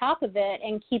staying on top of it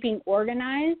and keeping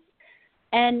organized.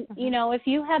 And, you know, if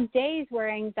you have days where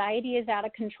anxiety is out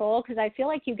of control, because I feel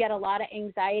like you get a lot of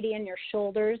anxiety in your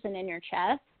shoulders and in your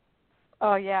chest.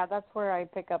 Oh, yeah, that's where I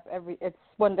pick up it's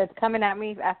when it's coming at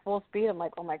me at full speed. I'm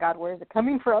like, oh, my God, where is it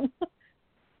coming from?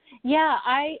 Yeah,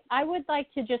 I would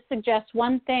like to just suggest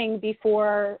one thing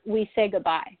before we say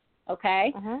goodbye,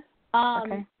 okay?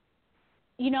 Okay.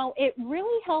 You know, it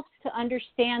really helps to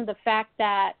understand the fact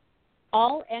that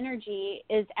all energy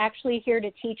is actually here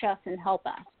to teach us and help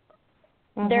us.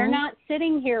 They're not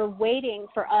sitting here waiting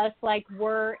for us like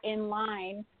we're in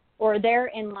line or they're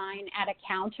in line at a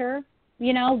counter,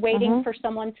 you know, waiting for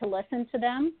someone to listen to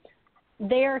them.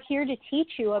 They're here to teach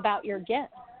you about your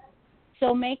gifts.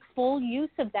 So make full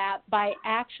use of that by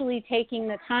actually taking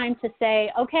the time to say,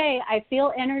 okay, I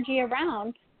feel energy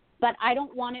around, but I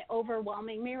don't want it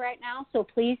overwhelming me right now, so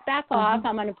please back off.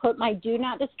 I'm going to put my do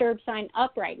not disturb sign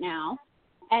up right now,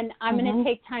 and I'm going to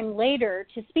take time later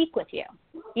to speak with you.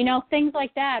 You know, things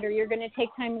like that, or you're going to take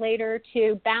time later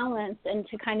to balance and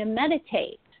to kind of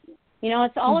meditate. You know,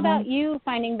 it's all about you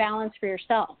finding balance for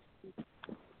yourself.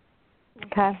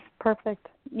 Okay, perfect.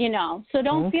 You know, so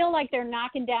don't feel like they're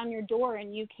knocking down your door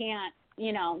and you can't,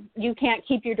 you know, you can't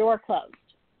keep your door closed,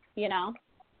 you know?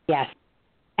 Yes.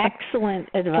 Excellent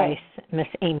advice, Miss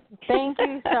Amy. Thank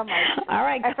you so much. All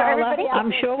right, Carla,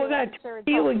 I'm sure we're going to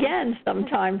see you again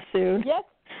sometime soon. Yes,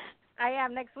 I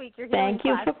am next week. You're Thank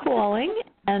you for calling,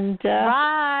 and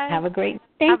bye. Have a great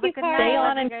Thank you, Carla. Stay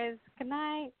on, and guys. Good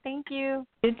night. Thank you.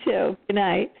 You too. Good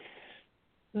night.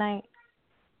 Night.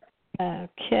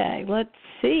 Okay, let's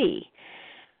see.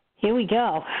 Here we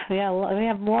go. We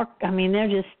have more. I mean, they're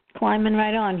just climbing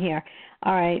right on here.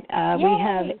 All right, we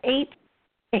have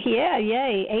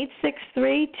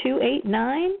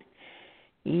 863-289.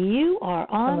 You are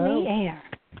on the air.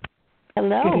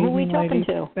 Hello, Good who are we evening, talking ladies.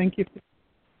 to? Thank you.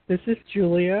 This is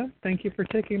Julia. Thank you for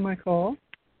taking my call.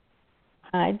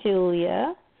 Hi,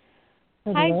 Julia.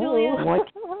 Hello. Hi, Julia. What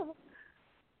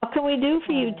can we do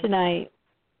for you tonight?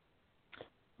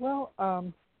 Well,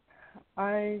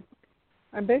 I'm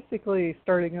basically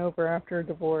starting over after a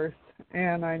divorce,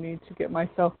 and I need to get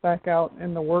myself back out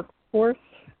in the workforce,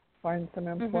 find some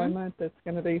employment that's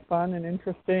going to be fun and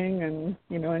interesting and,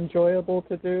 enjoyable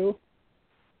to do.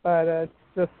 But it's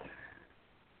just,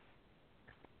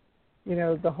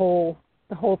 the whole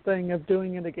thing of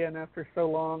doing it again after so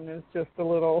long is just a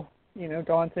little,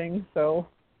 daunting. So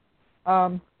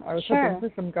I was hoping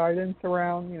for some guidance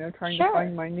around, trying to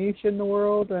find my niche in the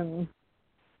world and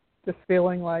just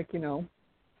feeling like,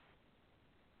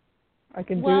 I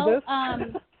can do this.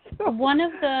 One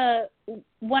of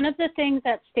the things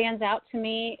that stands out to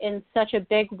me in such a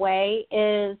big way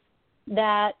is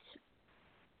that,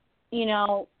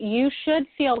 you should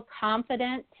feel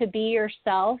confident to be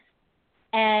yourself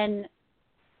and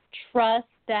trust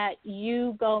that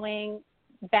you going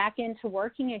back into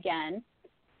working again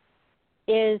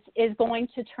is going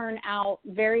to turn out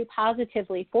very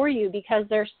positively for you, because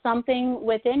there's something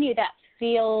within you that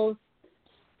feels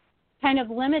kind of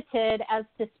limited as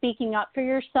to speaking up for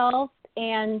yourself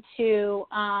and to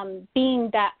being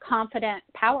that confident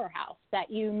powerhouse that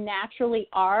you naturally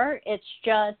are. It's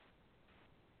just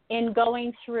in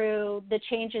going through the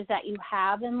changes that you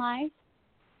have in life,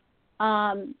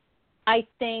 I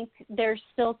think there's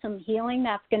still some healing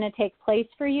that's going to take place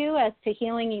for you as to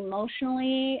healing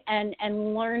emotionally and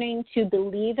learning to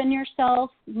believe in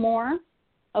yourself more,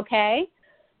 okay?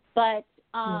 But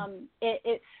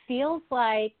it feels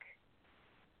like,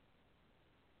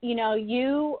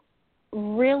 you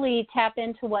really tap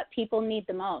into what people need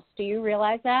the most. Do you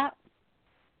realize that?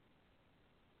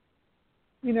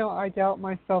 I doubt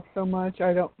myself so much.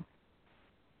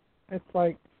 It's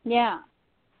like,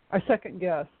 I second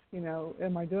guess,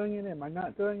 am I doing it? Am I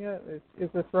not doing it? Is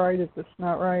this right? Is this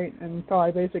not right? And so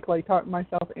I basically talk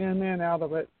myself in and out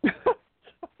of it.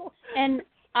 And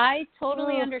I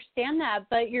totally understand that,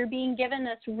 but you're being given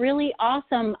this really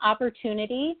awesome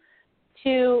opportunity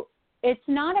to, it's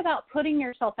not about putting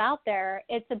yourself out there.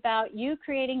 It's about you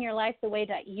creating your life the way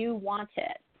that you want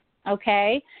it,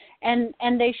 okay? And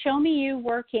they show me you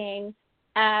working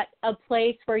at a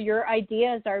place where your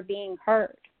ideas are being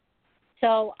heard.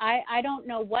 So I don't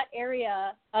know what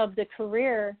area of the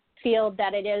career field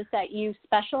that it is that you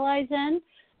specialize in,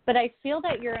 but I feel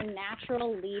that you're a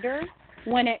natural leader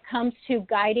when it comes to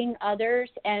guiding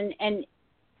others and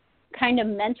kind of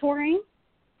mentoring,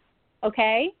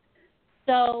 okay?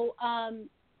 So I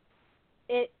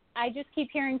just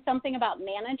keep hearing something about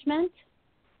management,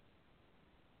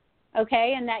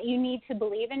 okay, and that you need to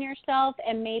believe in yourself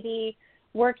and maybe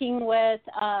working with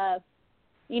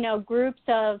groups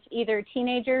of either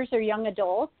teenagers or young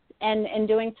adults and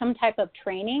doing some type of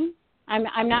training.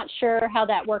 I'm not sure how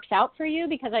that works out for you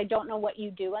because I don't know what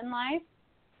you do in life.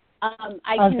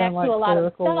 I connect to a lot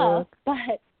of stuff,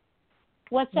 but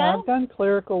what's that? I've done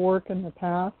clerical work in the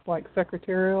past, like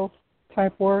secretarial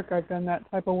type work. I've done that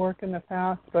type of work in the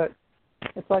past, but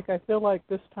it's like I feel like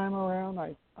this time around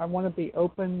I want to be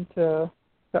open to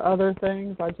other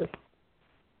things.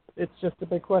 It's just a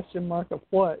big question mark of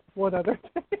what other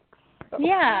things. So,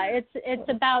 yeah, it's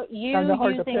about you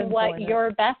using what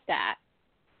you're best at,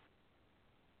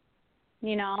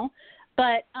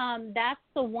 But that's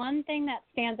the one thing that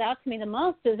stands out to me the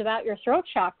most is about your throat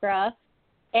chakra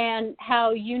and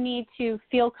how you need to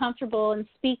feel comfortable in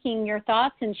speaking your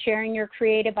thoughts and sharing your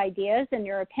creative ideas and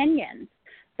your opinions.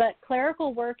 But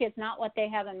clerical work is not what they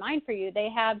have in mind for you. They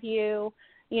have you,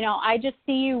 I just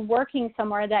see you working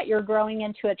somewhere that you're growing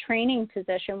into a training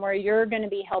position where you're going to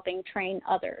be helping train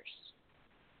others.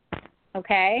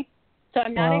 Okay? So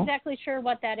I'm not exactly sure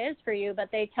what that is for you, but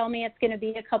they tell me it's going to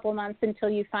be a couple months until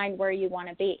you find where you want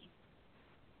to be.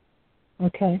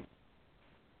 Okay,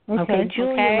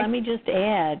 Julia, let me just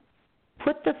add,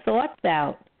 put the thoughts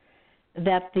out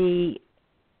that the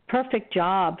perfect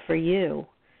job for you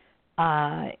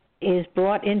is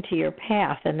brought into your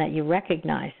path and that you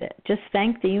recognize it. Just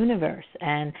thank the universe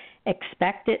and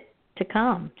expect it to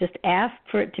come. Just ask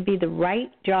for it to be the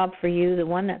right job for you, the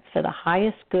one that's for the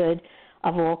highest good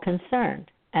of all concerned.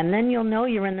 And then you'll know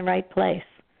you're in the right place.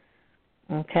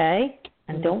 Okay?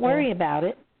 And don't worry about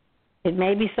it. It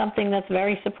may be something that's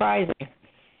very surprising.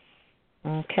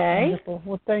 Okay? Wonderful.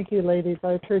 Well, thank you, ladies.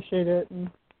 I appreciate it. And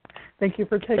thank you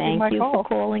for taking my call. Thank you for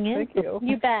calling in. Thank you.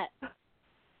 You bet.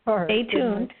 All right. Stay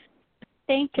tuned.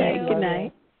 Thank you. Okay, good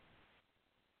night.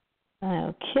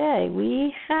 Okay,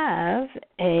 we have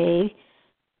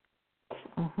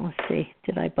let's see,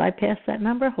 did I bypass that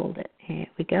number? Hold it. Here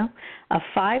we go. A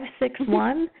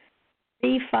 561-350.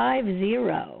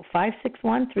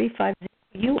 561-350.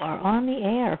 You are on the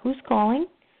air. Who's calling?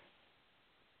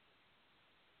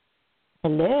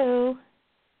 Hello?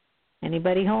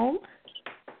 Anybody home?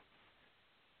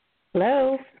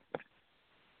 Hello?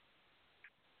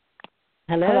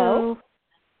 Hello?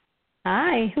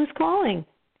 Hi, who's calling?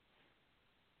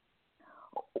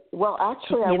 Well,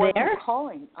 actually, I wasn't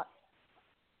calling.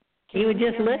 You were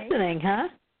just listening, huh?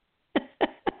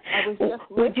 I was just listening.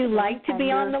 Would you like to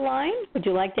be on the line? Would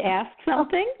you like to ask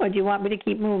something, or do you want me to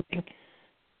keep moving?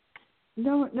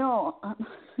 No.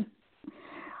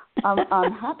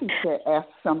 I'm happy to ask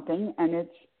something, and it's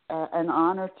an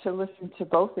honor to listen to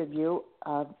both of you.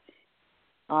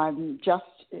 I'm just,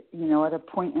 at a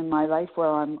point in my life where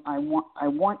I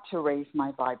want to raise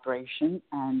my vibration,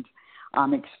 and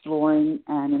I'm exploring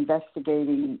and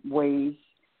investigating ways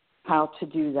how to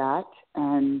do that,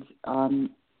 and I'm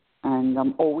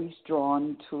always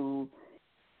drawn to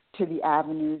the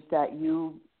avenues that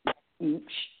you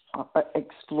each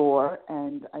explore,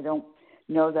 and I don't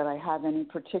know that I have any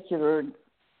particular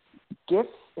gifts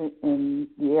in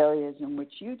the areas in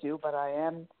which you do, but I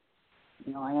am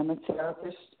a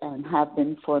therapist and have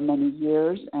been for many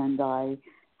years, and I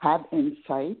have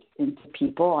insight into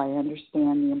people. I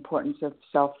understand the importance of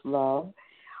self-love.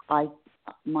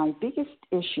 My biggest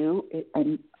issue,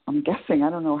 and I'm guessing,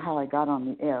 I don't know how I got on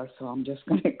the air, so I'm just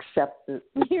going to accept that.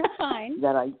 You're fine.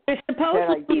 You're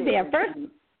supposed to be there. First,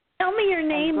 tell me your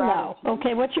name, though.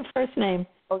 Okay, what's your first name?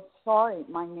 Oh, sorry.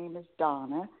 My name is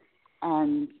Donna,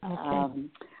 and okay.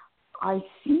 I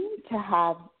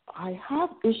have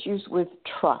issues with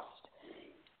trust.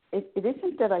 It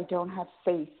isn't that I don't have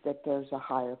faith that there's a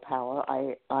higher power.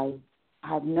 I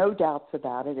have no doubts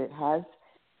about it. It has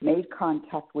made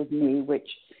contact with me, which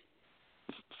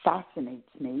fascinates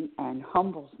me and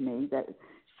humbles me, that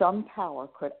some power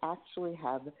could actually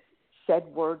have said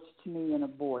words to me in a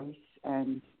voice,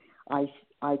 and I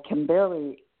can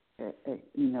barely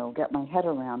get my head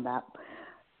around that.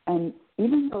 And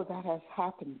even though that has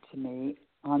happened to me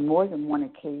on more than one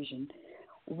occasion,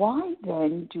 why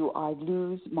then do I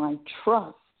lose my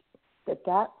trust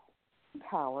that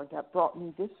power that brought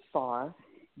me this far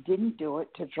didn't do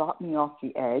it to drop me off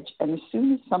the edge? And as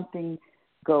soon as something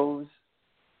goes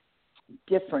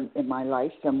different in my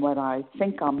life than what I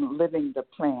think I'm living the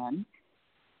plan,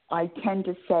 I tend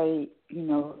to say,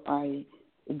 I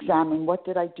examine, what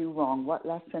did I do wrong? What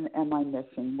lesson am I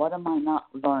missing? What am I not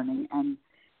learning?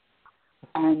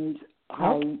 And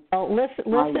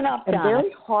listen up, Donna. I'm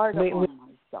very hard on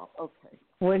myself. Okay.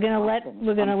 We're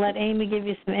gonna let Amy give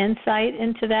you some insight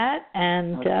into that,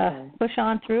 and push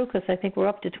on through, because I think we're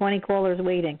up to 20 callers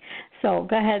waiting. So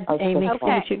go ahead, Amy.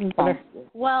 Okay. You can give her.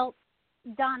 Well,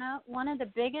 Donna, one of the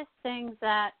biggest things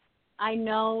that I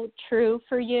know true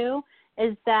for you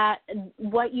is that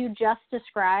what you just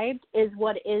described is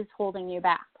what is holding you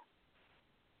back.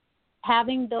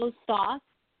 Having those thoughts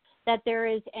that there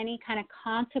is any kind of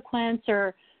consequence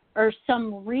or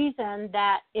some reason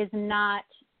that is not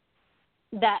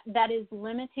that is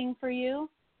limiting for you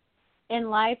in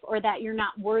life, or that you're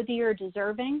not worthy or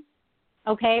deserving,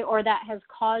 okay, or that has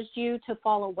caused you to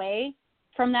fall away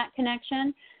from that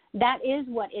connection, that is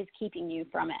what is keeping you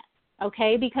from it,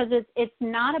 okay, because it's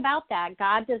not about that.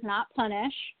 God does not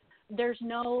punish. There's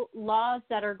no laws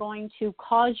that are going to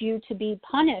cause you to be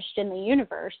punished in the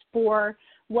universe for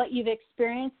what you've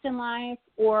experienced in life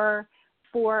or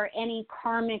for any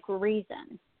karmic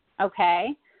reason,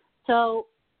 okay? So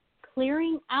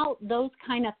clearing out those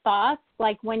kind of thoughts,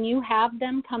 like when you have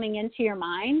them coming into your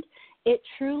mind, it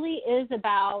truly is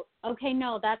about, okay,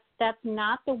 no, that's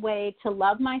not the way to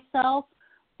love myself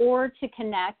or to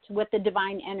connect with the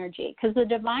divine energy, because the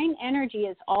divine energy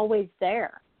is always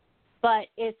there. But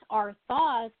it's our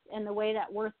thoughts and the way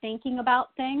that we're thinking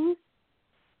about things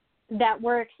that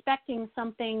we're expecting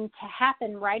something to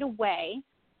happen right away.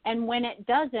 And when it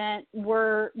doesn't,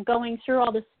 we're going through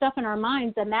all this stuff in our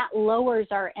minds, and that lowers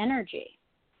our energy.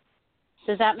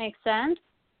 Does that make sense?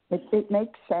 It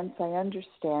makes sense. I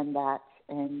understand that,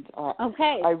 and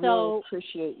okay, I really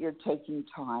appreciate your taking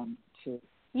time to.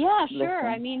 Yeah, listen. sure.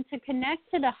 I mean, to connect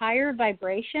to the higher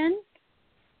vibration,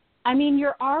 I mean,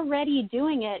 you're already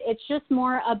doing it. It's just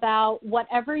more about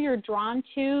whatever you're drawn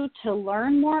to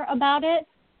learn more about it.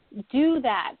 Do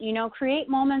that. You know, create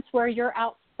moments where you're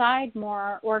outside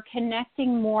more or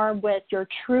connecting more with your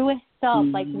truest self,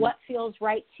 like what feels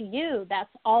right to you.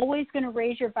 That's always going to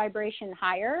raise your vibration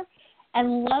higher.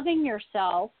 And loving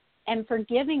yourself and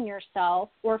forgiving yourself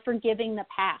or forgiving the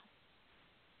past.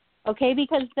 Okay,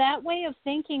 because that way of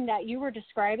thinking that you were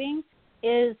describing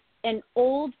is an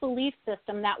old belief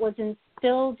system that was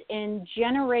instilled in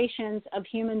generations of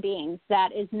human beings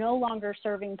that is no longer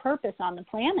serving purpose on the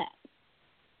planet.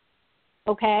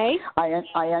 Okay? I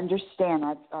understand.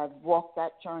 I've walked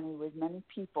that journey with many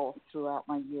people throughout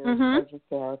my years as a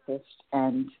therapist,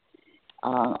 and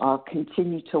I'll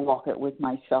continue to walk it with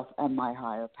myself and my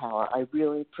higher power. I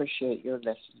really appreciate your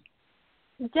listening.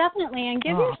 Definitely, and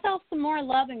give yourself some more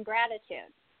love and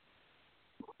gratitude.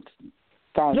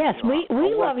 Thank yes, you. we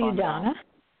love you, Donna.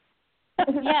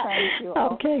 Yeah. Thank you.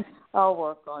 Okay. I'll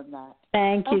work on that.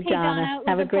 Thank you, okay, Donna. It was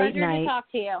Have a great pleasure night. to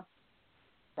talk to you.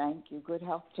 Thank you. Good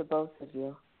health to both of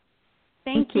you.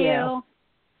 Thank you.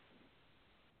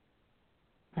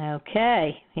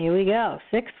 Okay, here we go.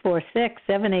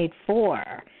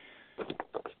 646-784.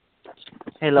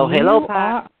 Hello,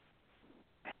 Pat.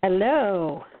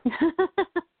 Hello.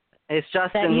 It's Justin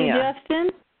Is that you, here.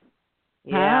 Justin?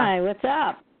 Yeah. Hi, what's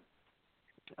up?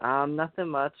 Nothing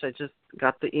much. I just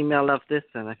got the email of this,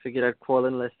 and I figured I'd call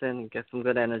and listen and get some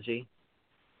good energy.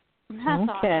 That's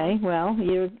okay, awesome. well,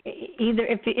 you either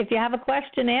if you have a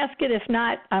question, ask it. If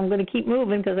not, I'm going to keep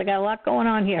moving because I got a lot going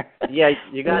on here. Yeah,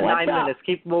 you got What's 9 up? minutes.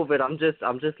 Keep moving. I'm just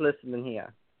listening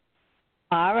here.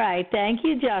 All right, thank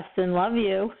you, Justin. Love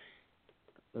you.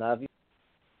 Love you.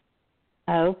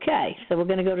 Okay, so we're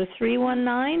going to go to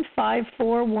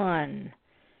 319-541.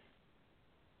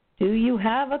 Do you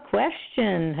have a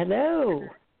question? Hello.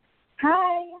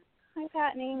 Hi. Hi,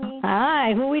 Pat and Amy.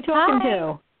 Hi, who are we talking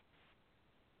to?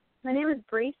 My name is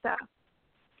Brisa.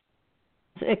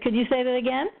 Could you say that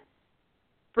again?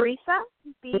 Brisa.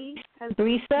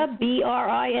 Brisa,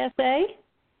 B-R-I-S-A?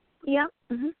 Yep.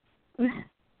 Mm-hmm.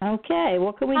 Okay,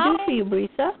 what can we do for you,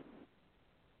 Brisa?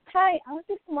 Hi, I was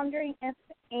just wondering if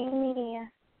Amy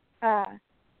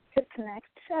could connect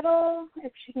at all,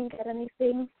 if she can get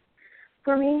anything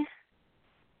for me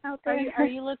out there. Are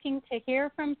you looking to hear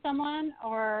from someone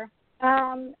or?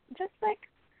 Just like,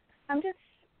 I'm just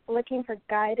looking for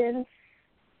guidance.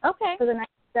 Okay. For the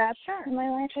next step in my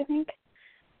life, I think.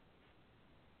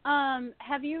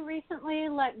 Have you recently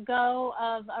let go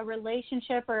of a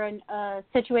relationship or a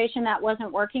situation that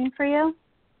wasn't working for you?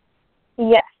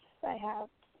 Yes, I have.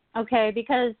 Okay,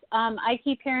 because I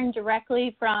keep hearing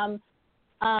directly from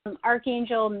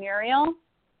Archangel Muriel.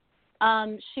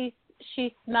 She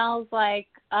smells like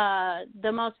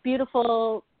the most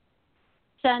beautiful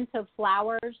scent of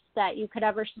flowers that you could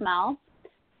ever smell.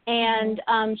 And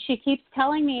she keeps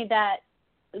telling me that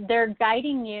they're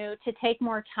guiding you to take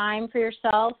more time for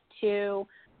yourself, to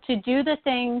do the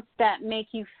things that make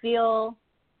you feel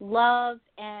love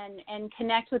and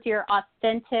connect with your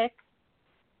authentic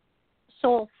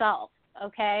soul self,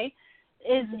 okay?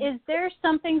 Is there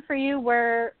something for you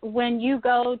where when you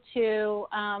go to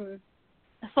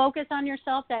focus on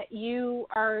yourself that you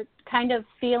are kind of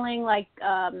feeling like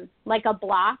a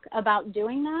block about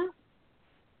doing that?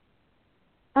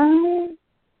 I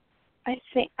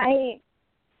think I'm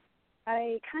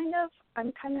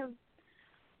kind of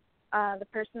the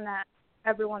person that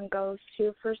everyone goes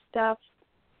to for stuff,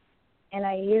 and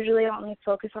I usually only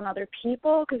focus on other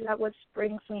people because that what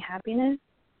brings me happiness.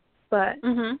 But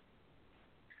I'm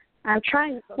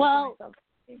trying to focus on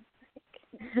myself.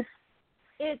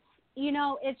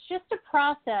 It's just a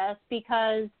process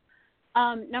because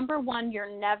number one, you're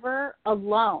never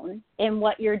alone in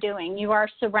what you're doing. You are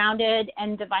surrounded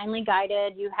and divinely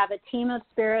guided. You have a team of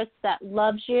spirits that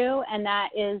loves you and that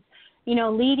is,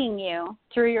 leading you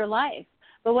through your life.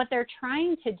 But what they're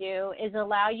trying to do is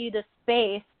allow you the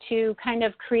space to kind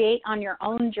of create on your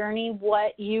own journey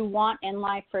what you want in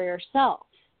life for yourself.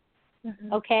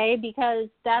 Okay? Because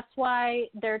that's why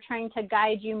they're trying to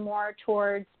guide you more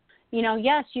towards,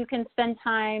 yes, you can spend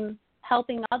time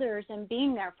helping others and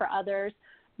being there for others,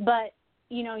 but,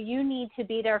 you need to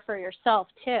be there for yourself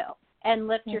too and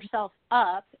lift yourself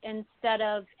up instead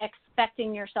of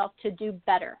expecting yourself to do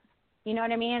better. You know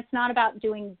what I mean? It's not about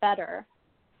doing better.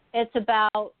 It's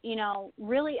about,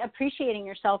 really appreciating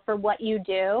yourself for what you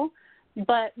do,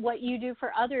 but what you do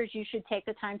for others, you should take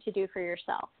the time to do for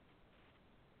yourself.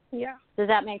 Yeah. Does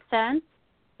that make sense?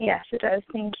 Yes, it does.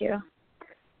 Thank you.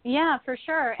 Yeah, for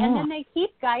sure. And then they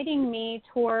keep guiding me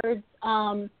towards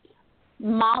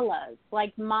malas,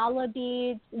 like mala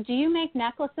beads. Do you make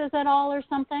necklaces at all or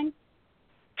something?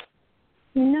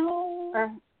 No.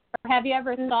 Or have you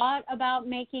ever thought about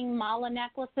making mala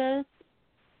necklaces?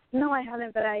 No, I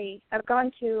haven't, but I've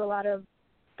gone to a lot of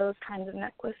those kinds of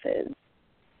necklaces.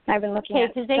 I've been looking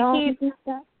at stones and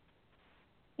stuff.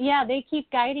 Yeah, they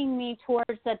keep guiding me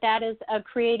towards that is a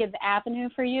creative avenue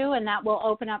for you, and that will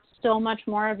open up so much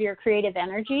more of your creative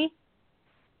energy.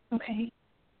 Okay.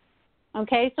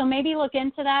 Okay, so maybe look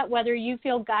into that, whether you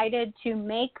feel guided to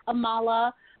make a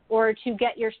mala or to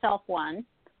get yourself one.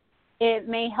 It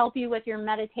may help you with your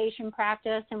meditation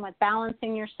practice and with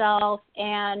balancing yourself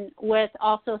and with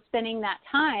also spending that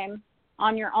time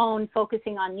on your own,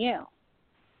 focusing on you.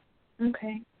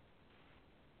 Okay.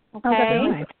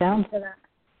 Okay.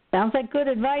 Sounds like good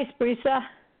advice, Brisa.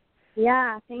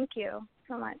 Yeah, thank you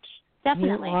so much.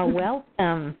 Definitely. You are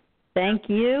welcome. Thank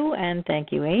you, and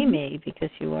thank you, Amy, because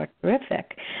you are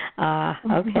terrific. Okay.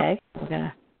 We're going to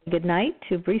say good night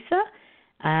to Brisa,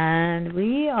 and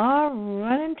we are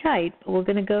running tight. We're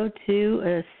going to go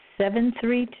to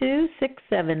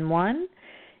 732-671.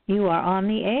 You are on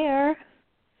the air.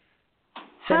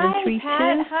 Hi,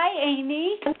 Pat. Hi,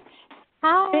 Amy.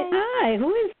 Hi.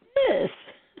 Who is this?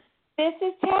 This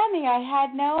is Tammy. I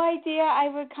had no idea I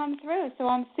would come through, so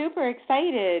I'm super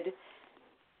excited.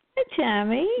 Hi,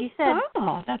 Tammy. You said,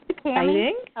 that's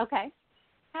exciting. Okay.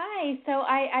 Hi. So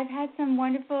I've had some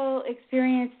wonderful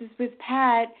experiences with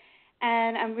Pat,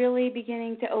 and I'm really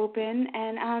beginning to open,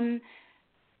 and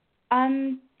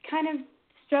I'm kind of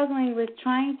struggling with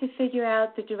trying to figure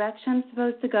out the direction I'm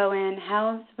supposed to go in, how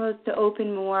I'm supposed to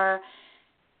open more,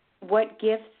 what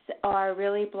gifts are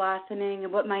really blossoming,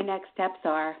 and what my next steps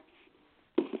are.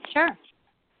 Sure.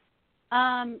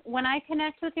 When I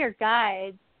connect with your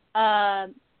guides,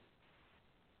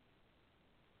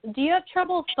 do you have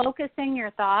trouble focusing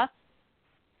your thoughts?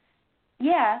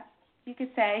 Yeah, you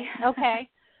could say. Okay.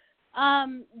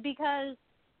 Because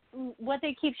what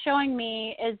they keep showing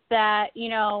me is that,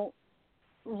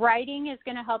 writing is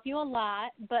going to help you a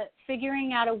lot, but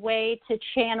figuring out a way to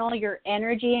channel your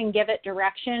energy and give it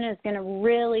direction is going to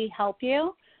really help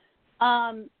you.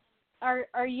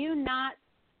 Are you not,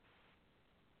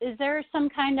 is there some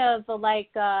kind of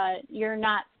you're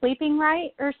not sleeping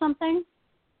right or something?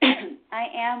 I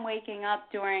am waking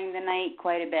up during the night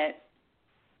quite a bit.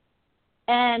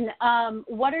 And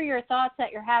what are your thoughts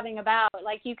that you're having about,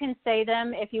 you can say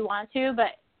them if you want to,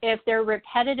 but if they're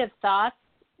repetitive thoughts,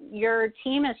 your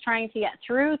team is trying to get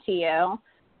through to you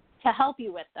to help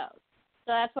you with those.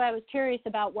 So that's why I was curious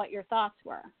about what your thoughts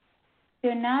were.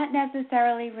 They're not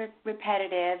necessarily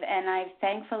repetitive, and I've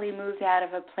thankfully moved out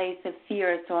of a place of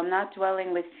fear, so I'm not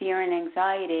dwelling with fear and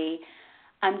anxiety.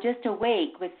 I'm just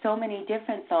awake with so many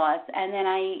different thoughts, and then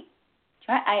I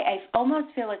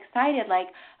almost feel excited,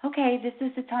 okay, this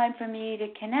is the time for me to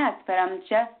connect, but I'm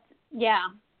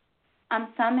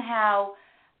somehow,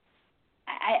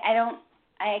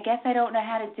 I guess I don't know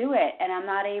how to do it, and I'm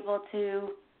not able to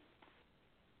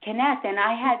connect. And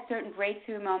I had certain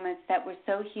breakthrough moments that were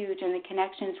so huge, and the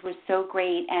connections were so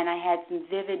great, and I had some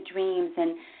vivid dreams,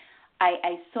 and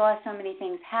I saw so many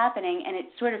things happening, and it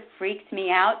sort of freaked me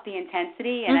out, the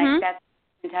intensity, and I stepped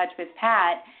in touch with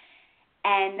Pat.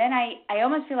 And then I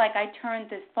almost feel like I turned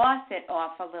this faucet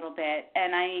off a little bit,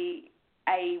 and I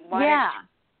wanted to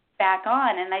back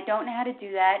on, and I don't know how to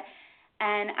do that.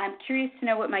 And I'm curious to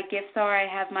know what my gifts are. I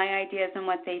have my ideas on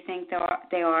what they think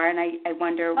they are, and I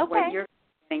wonder what you're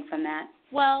getting from that.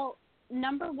 Well,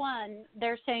 number one,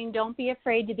 they're saying don't be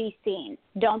afraid to be seen.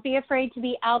 Don't be afraid to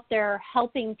be out there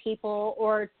helping people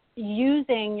or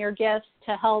using your gifts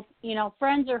to help,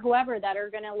 friends or whoever that are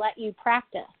going to let you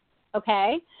practice,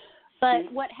 okay?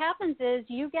 But what happens is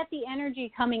you get the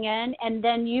energy coming in, and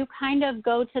then you kind of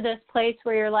go to this place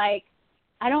where you're like,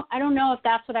 I don't know if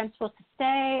that's what I'm supposed to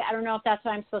say. I don't know if that's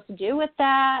what I'm supposed to do with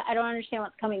that. I don't understand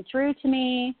what's coming through to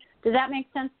me. Does that make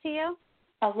sense to you?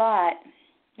 A lot,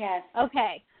 yes.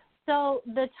 Okay. So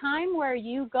the time where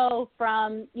you go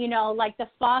from, the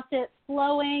faucet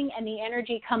flowing and the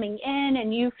energy coming in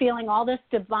and you feeling all this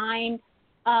divine,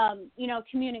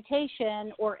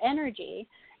 communication or energy,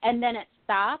 and then it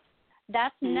stops,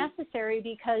 that's necessary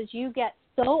because you get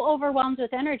so overwhelmed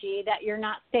with energy that you're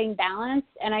not staying balanced,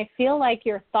 and I feel like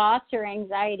your thoughts or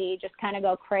anxiety just kind of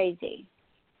go crazy.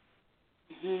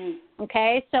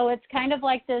 Okay, so it's kind of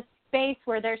like this space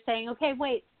where they're saying, okay,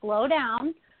 wait, slow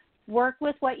down, work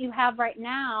with what you have right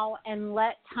now, and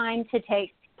let time to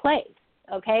take place,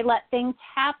 okay? Let things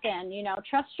happen,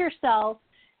 trust yourself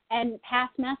and pass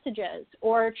messages,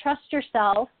 or trust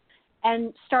yourself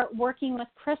and start working with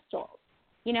crystals.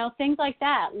 You know, things like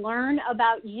that. Learn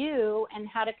about you and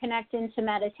how to connect into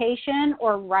meditation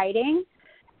or writing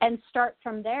and start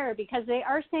from there, because they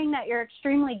are saying that you're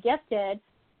extremely gifted,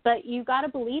 but you got to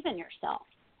believe in yourself.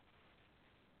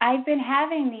 I've been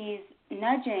having these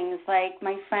nudgings, like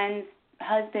my friend's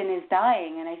husband is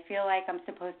dying, and I feel like I'm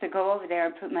supposed to go over there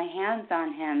and put my hands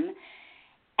on him,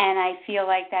 and I feel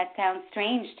like that sounds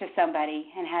strange to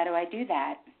somebody, and how do I do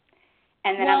that?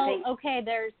 And then I'm thinking, okay,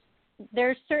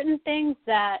 there's certain things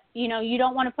that, you know, you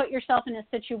don't want to put yourself in a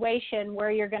situation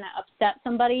where you're going to upset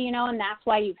somebody, you know, and that's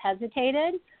why you've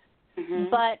hesitated.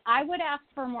 But I would ask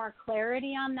for more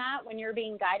clarity on that when you're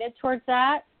being guided towards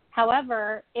that.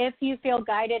 However, if you feel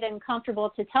guided and comfortable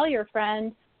to tell your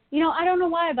friend, you know, I don't know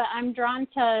why, but I'm drawn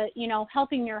to, you know,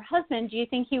 helping your husband. Do you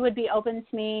think he would be open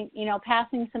to me, you know,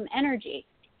 passing some energy?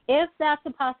 If that's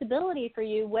a possibility for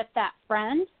you with that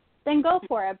friend, then go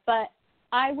for it. But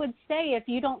I would say if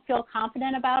you don't feel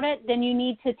confident about it, then you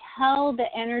need to tell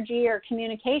the energy or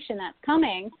communication that's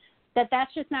coming that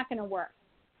that's just not going to work,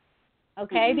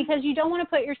 okay? Because you don't want to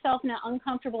put yourself in an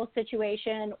uncomfortable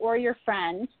situation, or your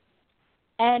friend,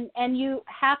 and you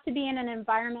have to be in an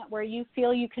environment where you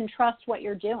feel you can trust what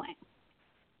you're doing.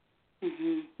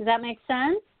 Does that make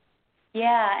sense?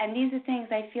 Yeah, and these are things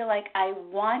I feel like I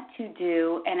want to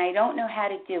do, and I don't know how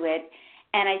to do it.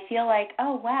 And I feel like,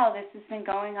 oh, wow, this has been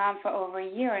going on for over a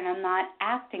year, and I'm not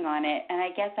acting on it. And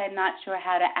I guess I'm not sure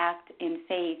how to act in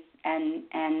faith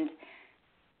and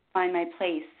find my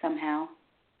place somehow.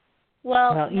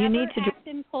 Well, you need to act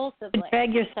impulsively.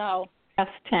 Drag yourself,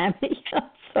 Tammy.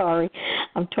 I'm sorry.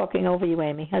 I'm talking over you,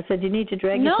 Amy. I said you need to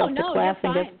drag yourself to class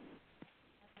and get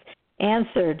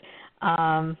answered.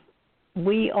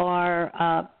 We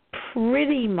are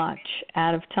pretty much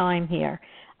out of time here.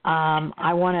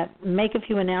 I want to make a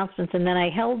few announcements, and then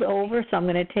I held over, so I'm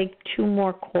going to take 2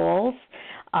 more calls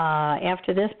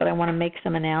after this, but I want to make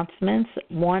some announcements.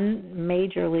 One,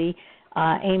 majorly,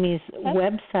 Amy's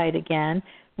website again,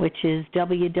 which is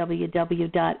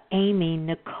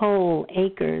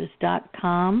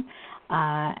www.amynicoleakers.com,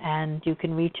 and you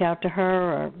can reach out to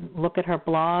her or look at her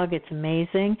blog. It's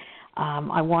amazing.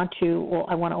 I want to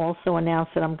also announce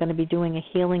that I'm going to be doing a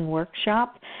healing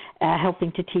workshop,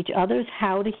 helping to teach others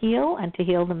how to heal and to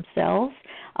heal themselves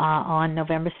on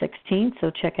November 16th.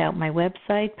 So check out my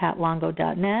website,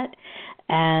 patlongo.net.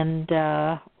 And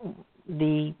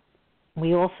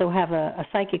we also have a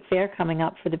psychic fair coming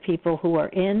up for the people who are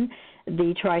in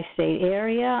the tri-state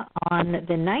area on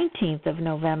the 19th of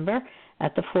November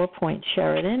at the 4 Point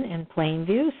Sheraton in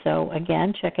Plainview. So,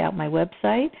 again, check out my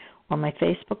website or my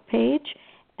Facebook page.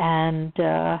 And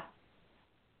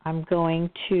I'm going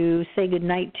to say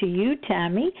goodnight to you,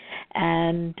 Tammy,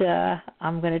 and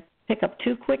I'm going to pick up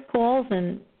 2 quick calls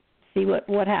and see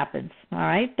what happens. All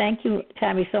right? Thank you,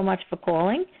 Tammy, so much for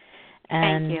calling.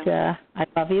 And thank you. I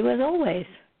love you as always.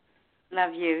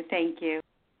 Love you. Thank you.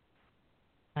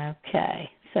 Okay.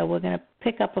 So we're going to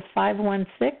pick up a 516-306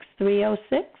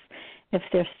 if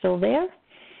they're still there.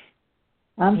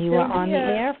 You are on the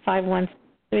air,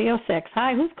 516-306.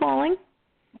 Hi, who's calling?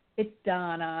 It's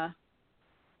Donna.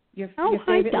 Your hi,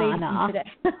 favorite Donna. lady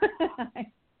from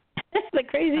today. The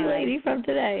crazy lady from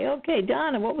today. Okay,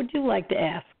 Donna, what would you like to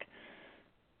ask?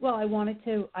 Well,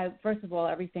 first of all,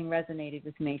 everything resonated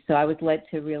with me, so I was led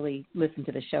to really listen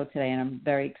to the show today, and I'm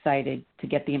very excited to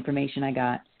get the information I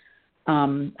got.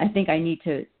 I think I need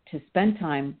to spend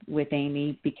time with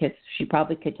Amy because she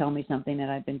probably could tell me something that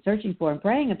I've been searching for and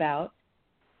praying about.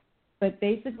 But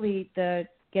basically, the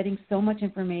getting so much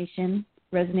information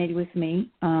resonated with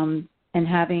me, and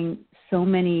having so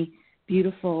many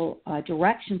beautiful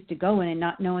directions to go in and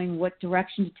not knowing what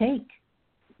direction to take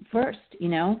first, you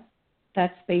know.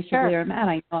 That's basically where I'm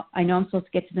at. I know I'm supposed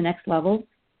to get to the next level,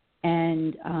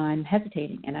 and I'm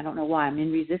hesitating, and I don't know why. I'm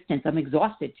in resistance. I'm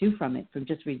exhausted, too, from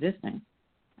just resisting.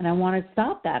 And I want to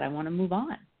stop that. I want to move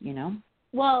on, you know.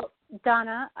 Well,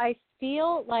 Donna, I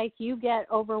feel like you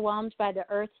get overwhelmed by the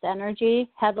Earth's energy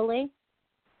heavily,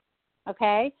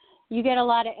 okay? You get a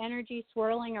lot of energy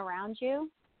swirling around you,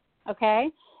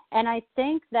 okay? And I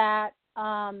think that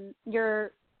are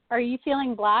you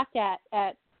feeling blocked at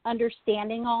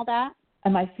understanding all that?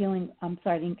 I'm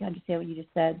sorry, I didn't understand what you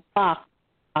just said.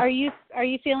 Are you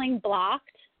feeling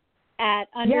blocked at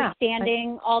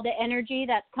understanding all the energy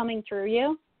that's coming through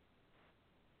you?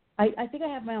 I think I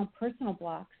have my own personal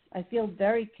blocks. I feel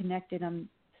very connected. I'm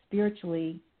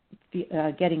spiritually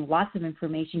getting lots of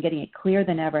information, getting it clearer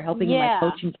than ever, helping in my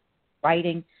coaching,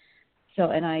 writing.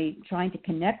 So, and I trying to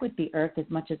connect with the earth as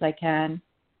much as I can.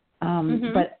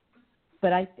 But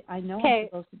I know I'm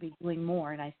supposed to be doing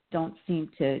more, and I don't seem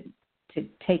to to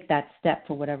take that step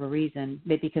for whatever reason,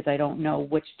 maybe because I don't know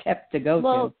which step to go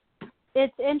to.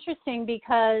 It's interesting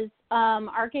because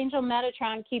Archangel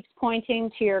Metatron keeps pointing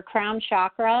to your crown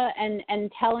chakra and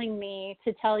telling me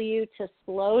to tell you to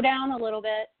slow down a little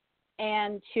bit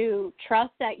and to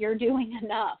trust that you're doing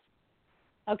enough.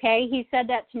 Okay? He said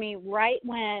that to me right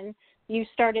when you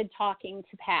started talking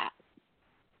to Pat.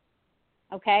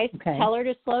 Okay? Tell her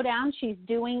to slow down. She's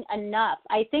doing enough.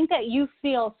 I think that you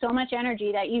feel so much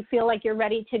energy that you feel like you're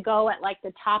ready to go at like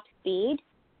the top speed.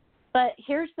 But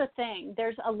here's the thing.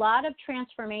 There's a lot of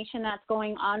transformation that's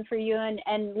going on for you,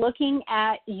 and looking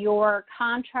at your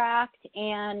contract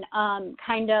and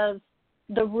kind of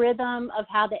the rhythm of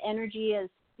how the energy is,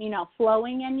 you know,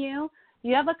 flowing in you,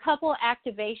 you have a couple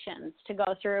activations to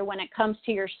go through when it comes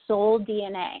to your soul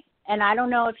DNA. And I don't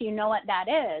know if you know what that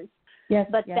is,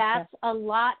 but that's a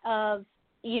lot of,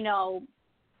 you know,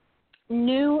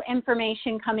 new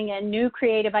information coming in, new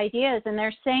creative ideas. And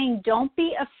they're saying don't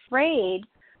be afraid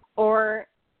or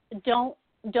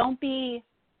don't be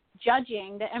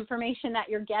judging the information that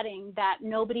you're getting that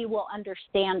nobody will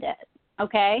understand it,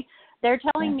 okay? They're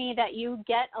telling me that you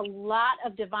get a lot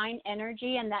of divine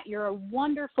energy and that you're a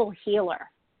wonderful healer,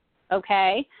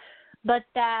 okay? But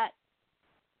that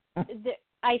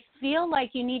I feel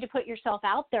like you need to put yourself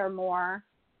out there more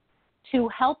to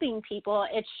helping people.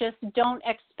 It's just don't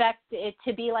expect it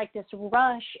to be like this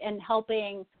rush and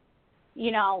helping,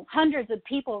 you know, hundreds of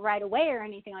people right away or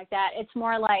anything like that. It's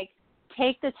more like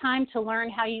take the time to learn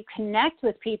how you connect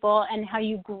with people and how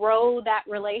you grow that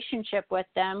relationship with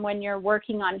them when you're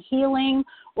working on healing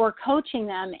or coaching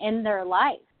them in their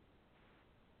life.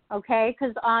 Okay?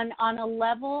 Because on a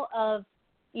level of,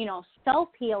 you know,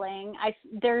 self-healing,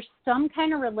 there's some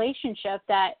kind of relationship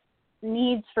that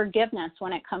needs forgiveness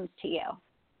when it comes to you.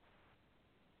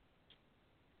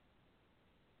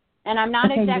 And I'm not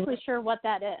exactly sure what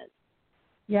that is.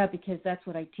 Yeah, because that's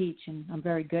what I teach, and I'm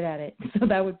very good at it. So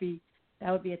that would be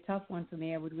a tough one for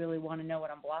me. I would really want to know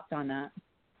what I'm blocked on that.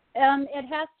 It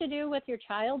has to do with your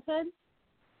childhood.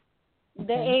 Okay.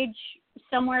 The age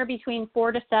somewhere between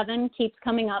 4 to 7 keeps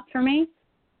coming up for me,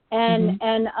 and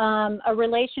a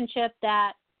relationship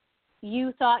that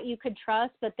you thought you could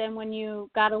trust, but then when you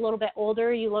got a little bit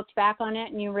older, you looked back on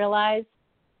it and you realized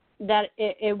that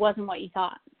it wasn't what you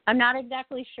thought. I'm not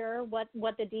exactly sure what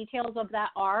the details of that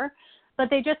are, but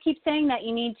they just keep saying that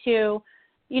you need to,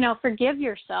 you know, forgive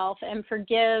yourself and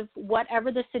forgive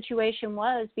whatever the situation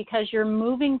was, because you're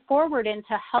moving forward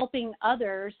into helping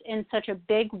others in such a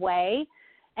big way.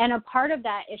 And a part of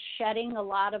that is shedding a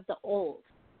lot of the old.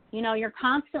 You know, you're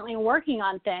constantly working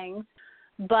on things,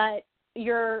 but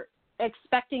you're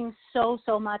expecting so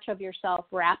much of yourself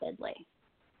rapidly.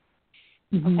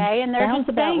 Okay? And they're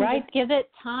just saying, just give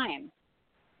it time.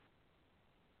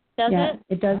 Does it?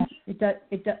 It does.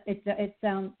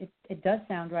 It does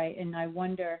sound right. And I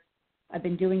wonder, I've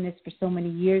been doing this for so many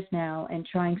years now and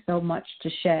trying so much to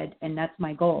shed, and that's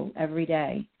my goal every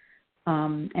day.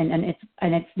 And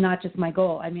it's not just my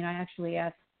goal. I mean, I actually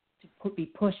ask to be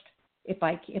pushed. If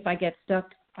I get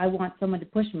stuck, I want someone to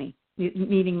push me,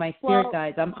 meaning my spirit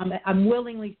guides. I'm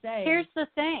willingly saying. Here's the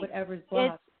thing. Whatever's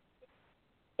blocked.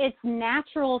 It's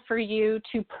natural for you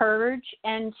to purge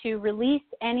and to release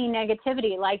any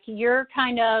negativity. Like you're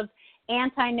kind of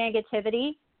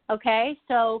anti-negativity, okay?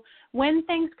 So when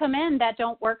things come in that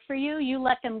don't work for you, you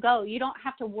let them go. You don't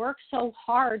have to work so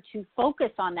hard to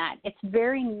focus on that. It's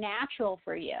very natural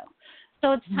for you.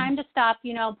 So it's time to stop,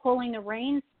 you know, pulling the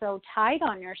reins so tight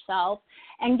on yourself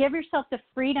and give yourself the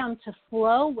freedom to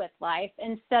flow with life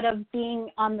instead of being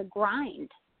on the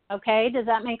grind, okay? Does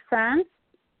that make sense?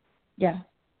 Yeah.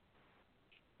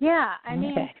 Yeah, I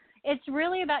mean, it's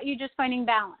really about you just finding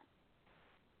balance.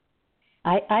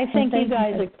 I think you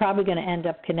guys are probably going to end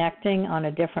up connecting on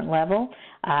a different level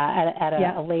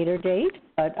at a later date.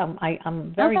 But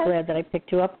I'm very glad that I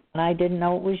picked you up, and I didn't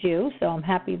know it was you. So I'm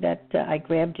happy that I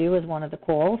grabbed you as one of the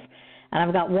calls. And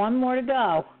I've got one more to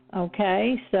go,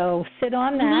 okay? So sit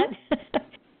on that.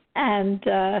 And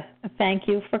thank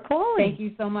you for calling. Thank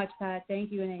you so much, Pat.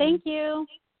 Thank you, Amy. Thank you.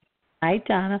 Hi,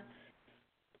 Donna.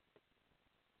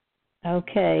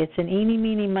 Okay, it's an eeny,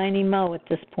 meeny, miny, mo at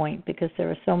this point because there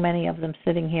are so many of them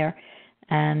sitting here,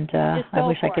 and I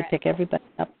wish I could pick everybody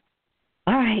up.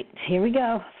 All right, here we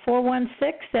go.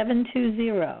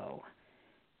 416-720.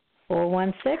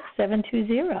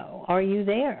 416-720. Are you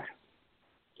there?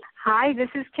 Hi, this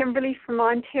is Kimberly from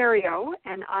Ontario,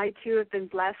 and I too have been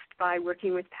blessed by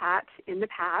working with Pat in the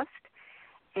past,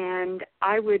 and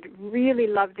I would really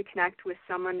love to connect with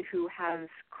someone who has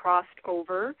crossed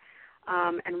over.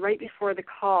 And right before the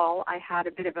call, I had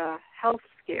a bit of a health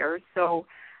scare, so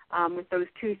with those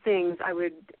two things, I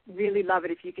would really love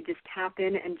it if you could just tap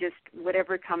in and just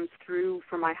whatever comes through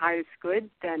for my highest good,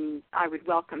 then I would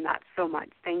welcome that so much.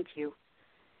 Thank you.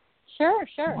 Sure.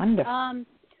 Wonderful.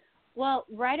 Well,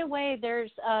 right away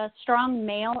there's a strong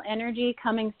male energy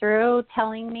coming through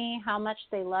telling me how much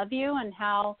they love you and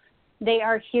how they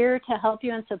are here to help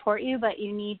you and support you, but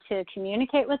you need to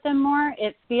communicate with them more.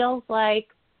 It feels like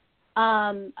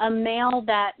a male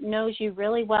that knows you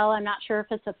really well. I'm not sure if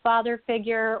it's a father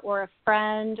figure or a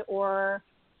friend or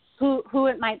who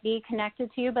it might be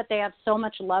connected to you, but they have so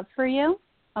much love for you,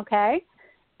 okay?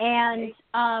 And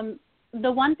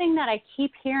the one thing that I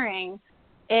keep hearing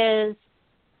is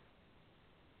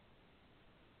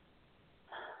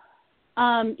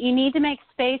you need to make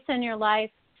space in your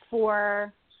life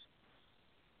for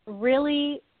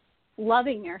really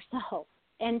loving yourself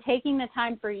and taking the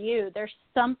time for you. There's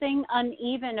something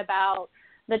uneven about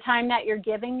the time that you're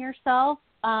giving yourself.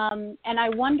 And I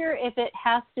wonder if it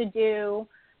has to do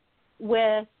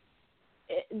with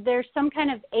there's some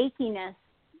kind of achiness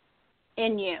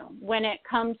in you when it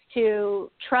comes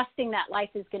to trusting that life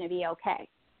is going to be okay.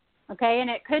 Okay. And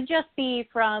it could just be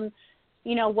from,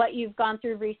 what you've gone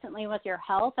through recently with your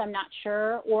health. I'm not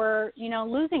sure. Or,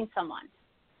 losing someone.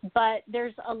 But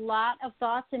there's a lot of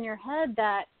thoughts in your head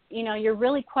that, you're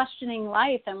really questioning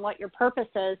life and what your purpose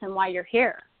is and why you're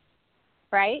here,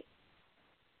 right?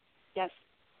 Yes.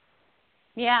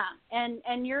 Yeah,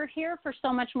 and you're here for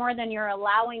so much more than you're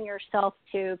allowing yourself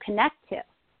to connect to,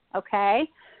 okay?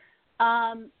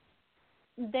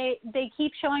 They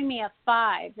keep showing me a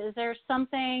 5. Is there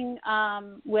something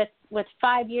with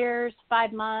 5 years,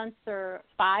 5 months, or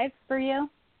 5 for you?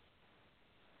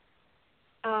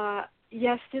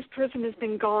 Yes, this person has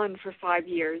been gone for 5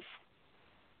 years.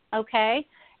 Okay.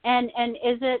 And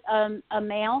is it a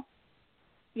male?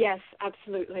 Yes,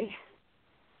 absolutely.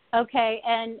 Okay.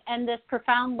 And this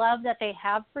profound love that they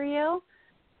have for you,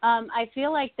 I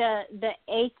feel like the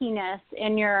achiness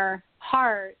in your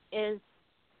heart is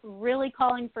really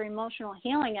calling for emotional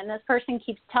healing. And this person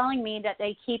keeps telling me that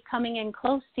they keep coming in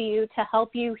close to you to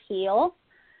help you heal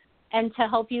and to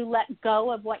help you let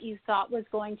go of what you thought was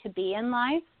going to be in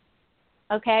life.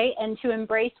 Okay, and to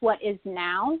embrace what is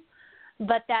now,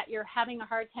 but that you're having a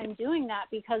hard time doing that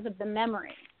because of the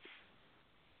memory.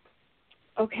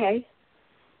 Okay.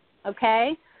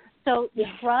 Okay, so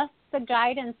trust the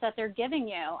guidance that they're giving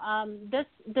you.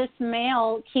 This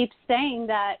male keeps saying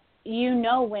that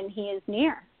when he is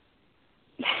near,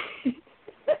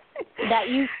 that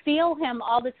you feel him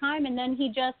all the time, and then he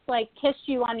just kissed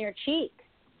you on your cheek.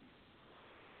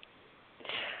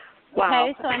 Wow.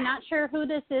 Okay, so I'm not sure who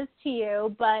this is to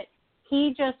you, but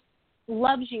he just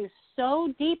loves you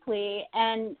so deeply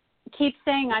and keeps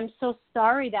saying, I'm so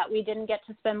sorry that we didn't get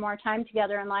to spend more time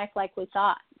together in life like we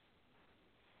thought.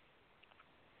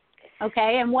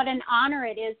 Okay, and what an honor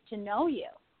it is to know you.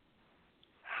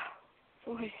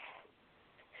 Boy.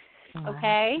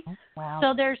 Okay? Wow.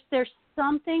 So there's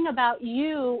something about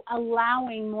you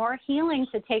allowing more healing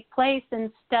to take place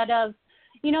instead of,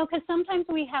 because sometimes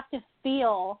we have to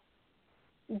feel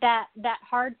that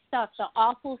hard stuff, the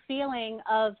awful feeling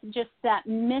of just that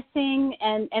missing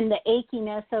and the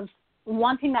achiness of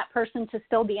wanting that person to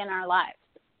still be in our lives.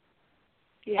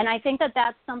 Yeah. And I think that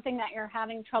that's something that you're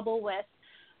having trouble with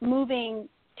moving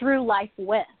through life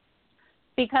with.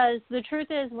 Because the truth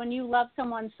is, when you love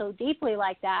someone so deeply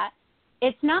like that,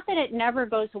 it's not that it never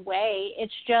goes away.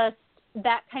 It's just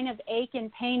that kind of ache and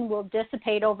pain will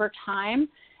dissipate over time.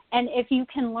 And if you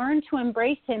can learn to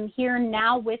embrace him here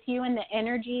now with you in the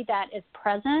energy that is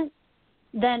present,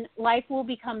 then life will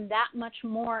become that much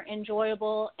more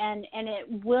enjoyable and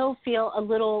it will feel a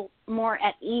little more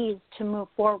at ease to move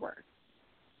forward.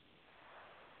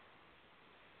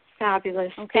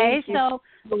 Fabulous. Okay, so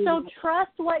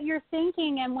trust what you're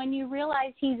thinking, and when you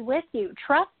realize he's with you,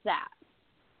 trust that.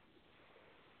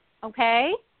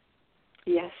 Okay?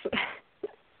 Yes.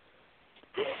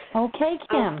 Okay,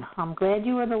 Kim, I'm glad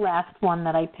you were the last one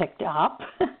that I picked up.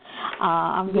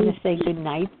 I'm going to say good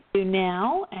night to you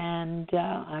now, and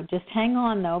just hang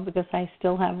on, though, because I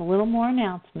still have a little more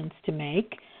announcements to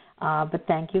make. But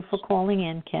thank you for calling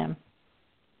in, Kim.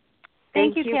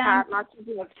 Thank you, Kim. Pat. Lots of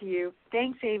love to you.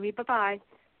 Thanks, Amy. Bye-bye.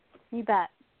 You bet.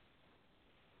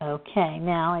 Okay,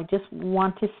 now I just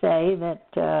want to say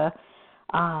that,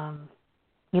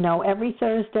 every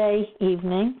Thursday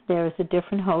evening there is a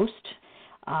different host.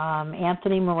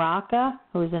 Anthony Maraca,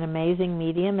 who is an amazing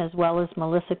medium, as well as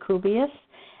Melissa Kubius,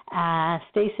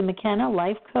 Stacey McKenna,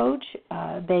 life coach.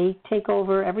 They take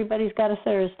over. Everybody's got a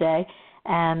Thursday,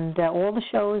 and all the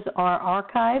shows are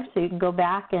archived, so you can go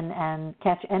back and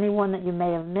catch anyone that you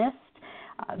may have missed.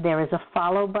 There is a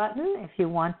follow button if you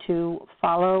want to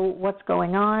follow what's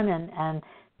going on and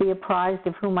be apprised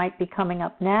of who might be coming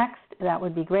up next. That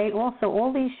would be great. Also,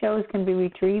 all these shows can be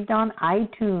retrieved on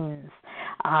iTunes.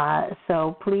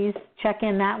 So please check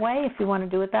in that way if you want to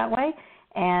do it that way.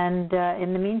 And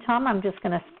in the meantime, I'm just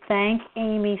going to thank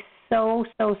Amy so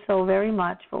very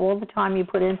much for all the time you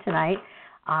put in tonight.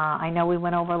 I know we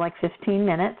went over like 15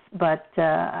 minutes, but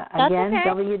again, okay.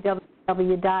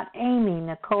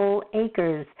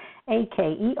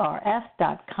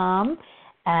 www.amynicoleakers.com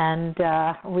and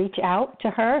reach out to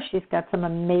her. She's got some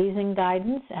amazing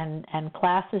guidance and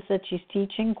classes that she's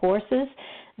teaching, courses.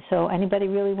 So anybody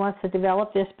really wants to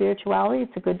develop their spirituality,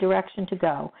 it's a good direction to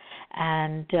go.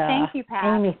 And thank you, Pat.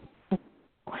 Amy,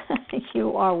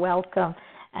 you are welcome.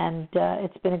 And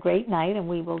it's been a great night, and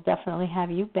we will definitely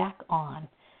have you back on.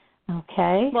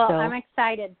 Okay? Well, so, I'm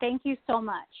excited. Thank you so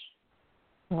much.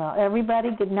 Well, everybody,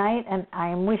 good night, and I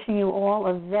am wishing you all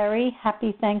a very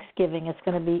happy Thanksgiving. It's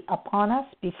going to be upon us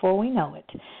before we know it.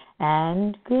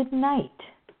 And good night.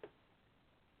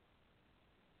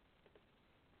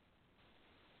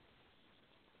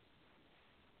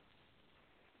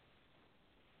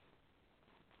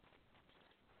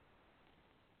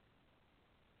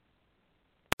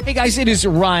 Hey guys, it is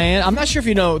Ryan. I'm not sure if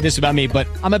you know this about me, but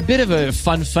I'm a bit of a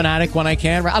fun fanatic when I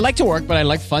can. I like to work, but I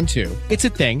like fun too. It's a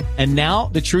thing. And now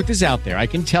the truth is out there. I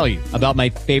can tell you about my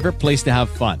favorite place to have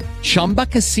fun. Chumba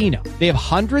Casino. They have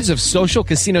hundreds of social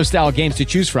casino style games to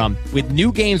choose from with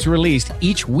new games released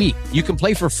each week. You can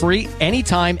play for free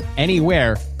anytime,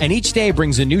 anywhere. And each day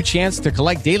brings a new chance to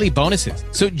collect daily bonuses.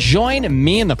 So join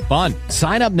me in the fun.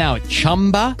 Sign up now at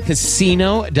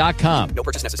ChumbaCasino.com. No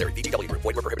purchase necessary. VGW Group.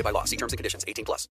 Void where prohibited by law. See terms and conditions. 18+.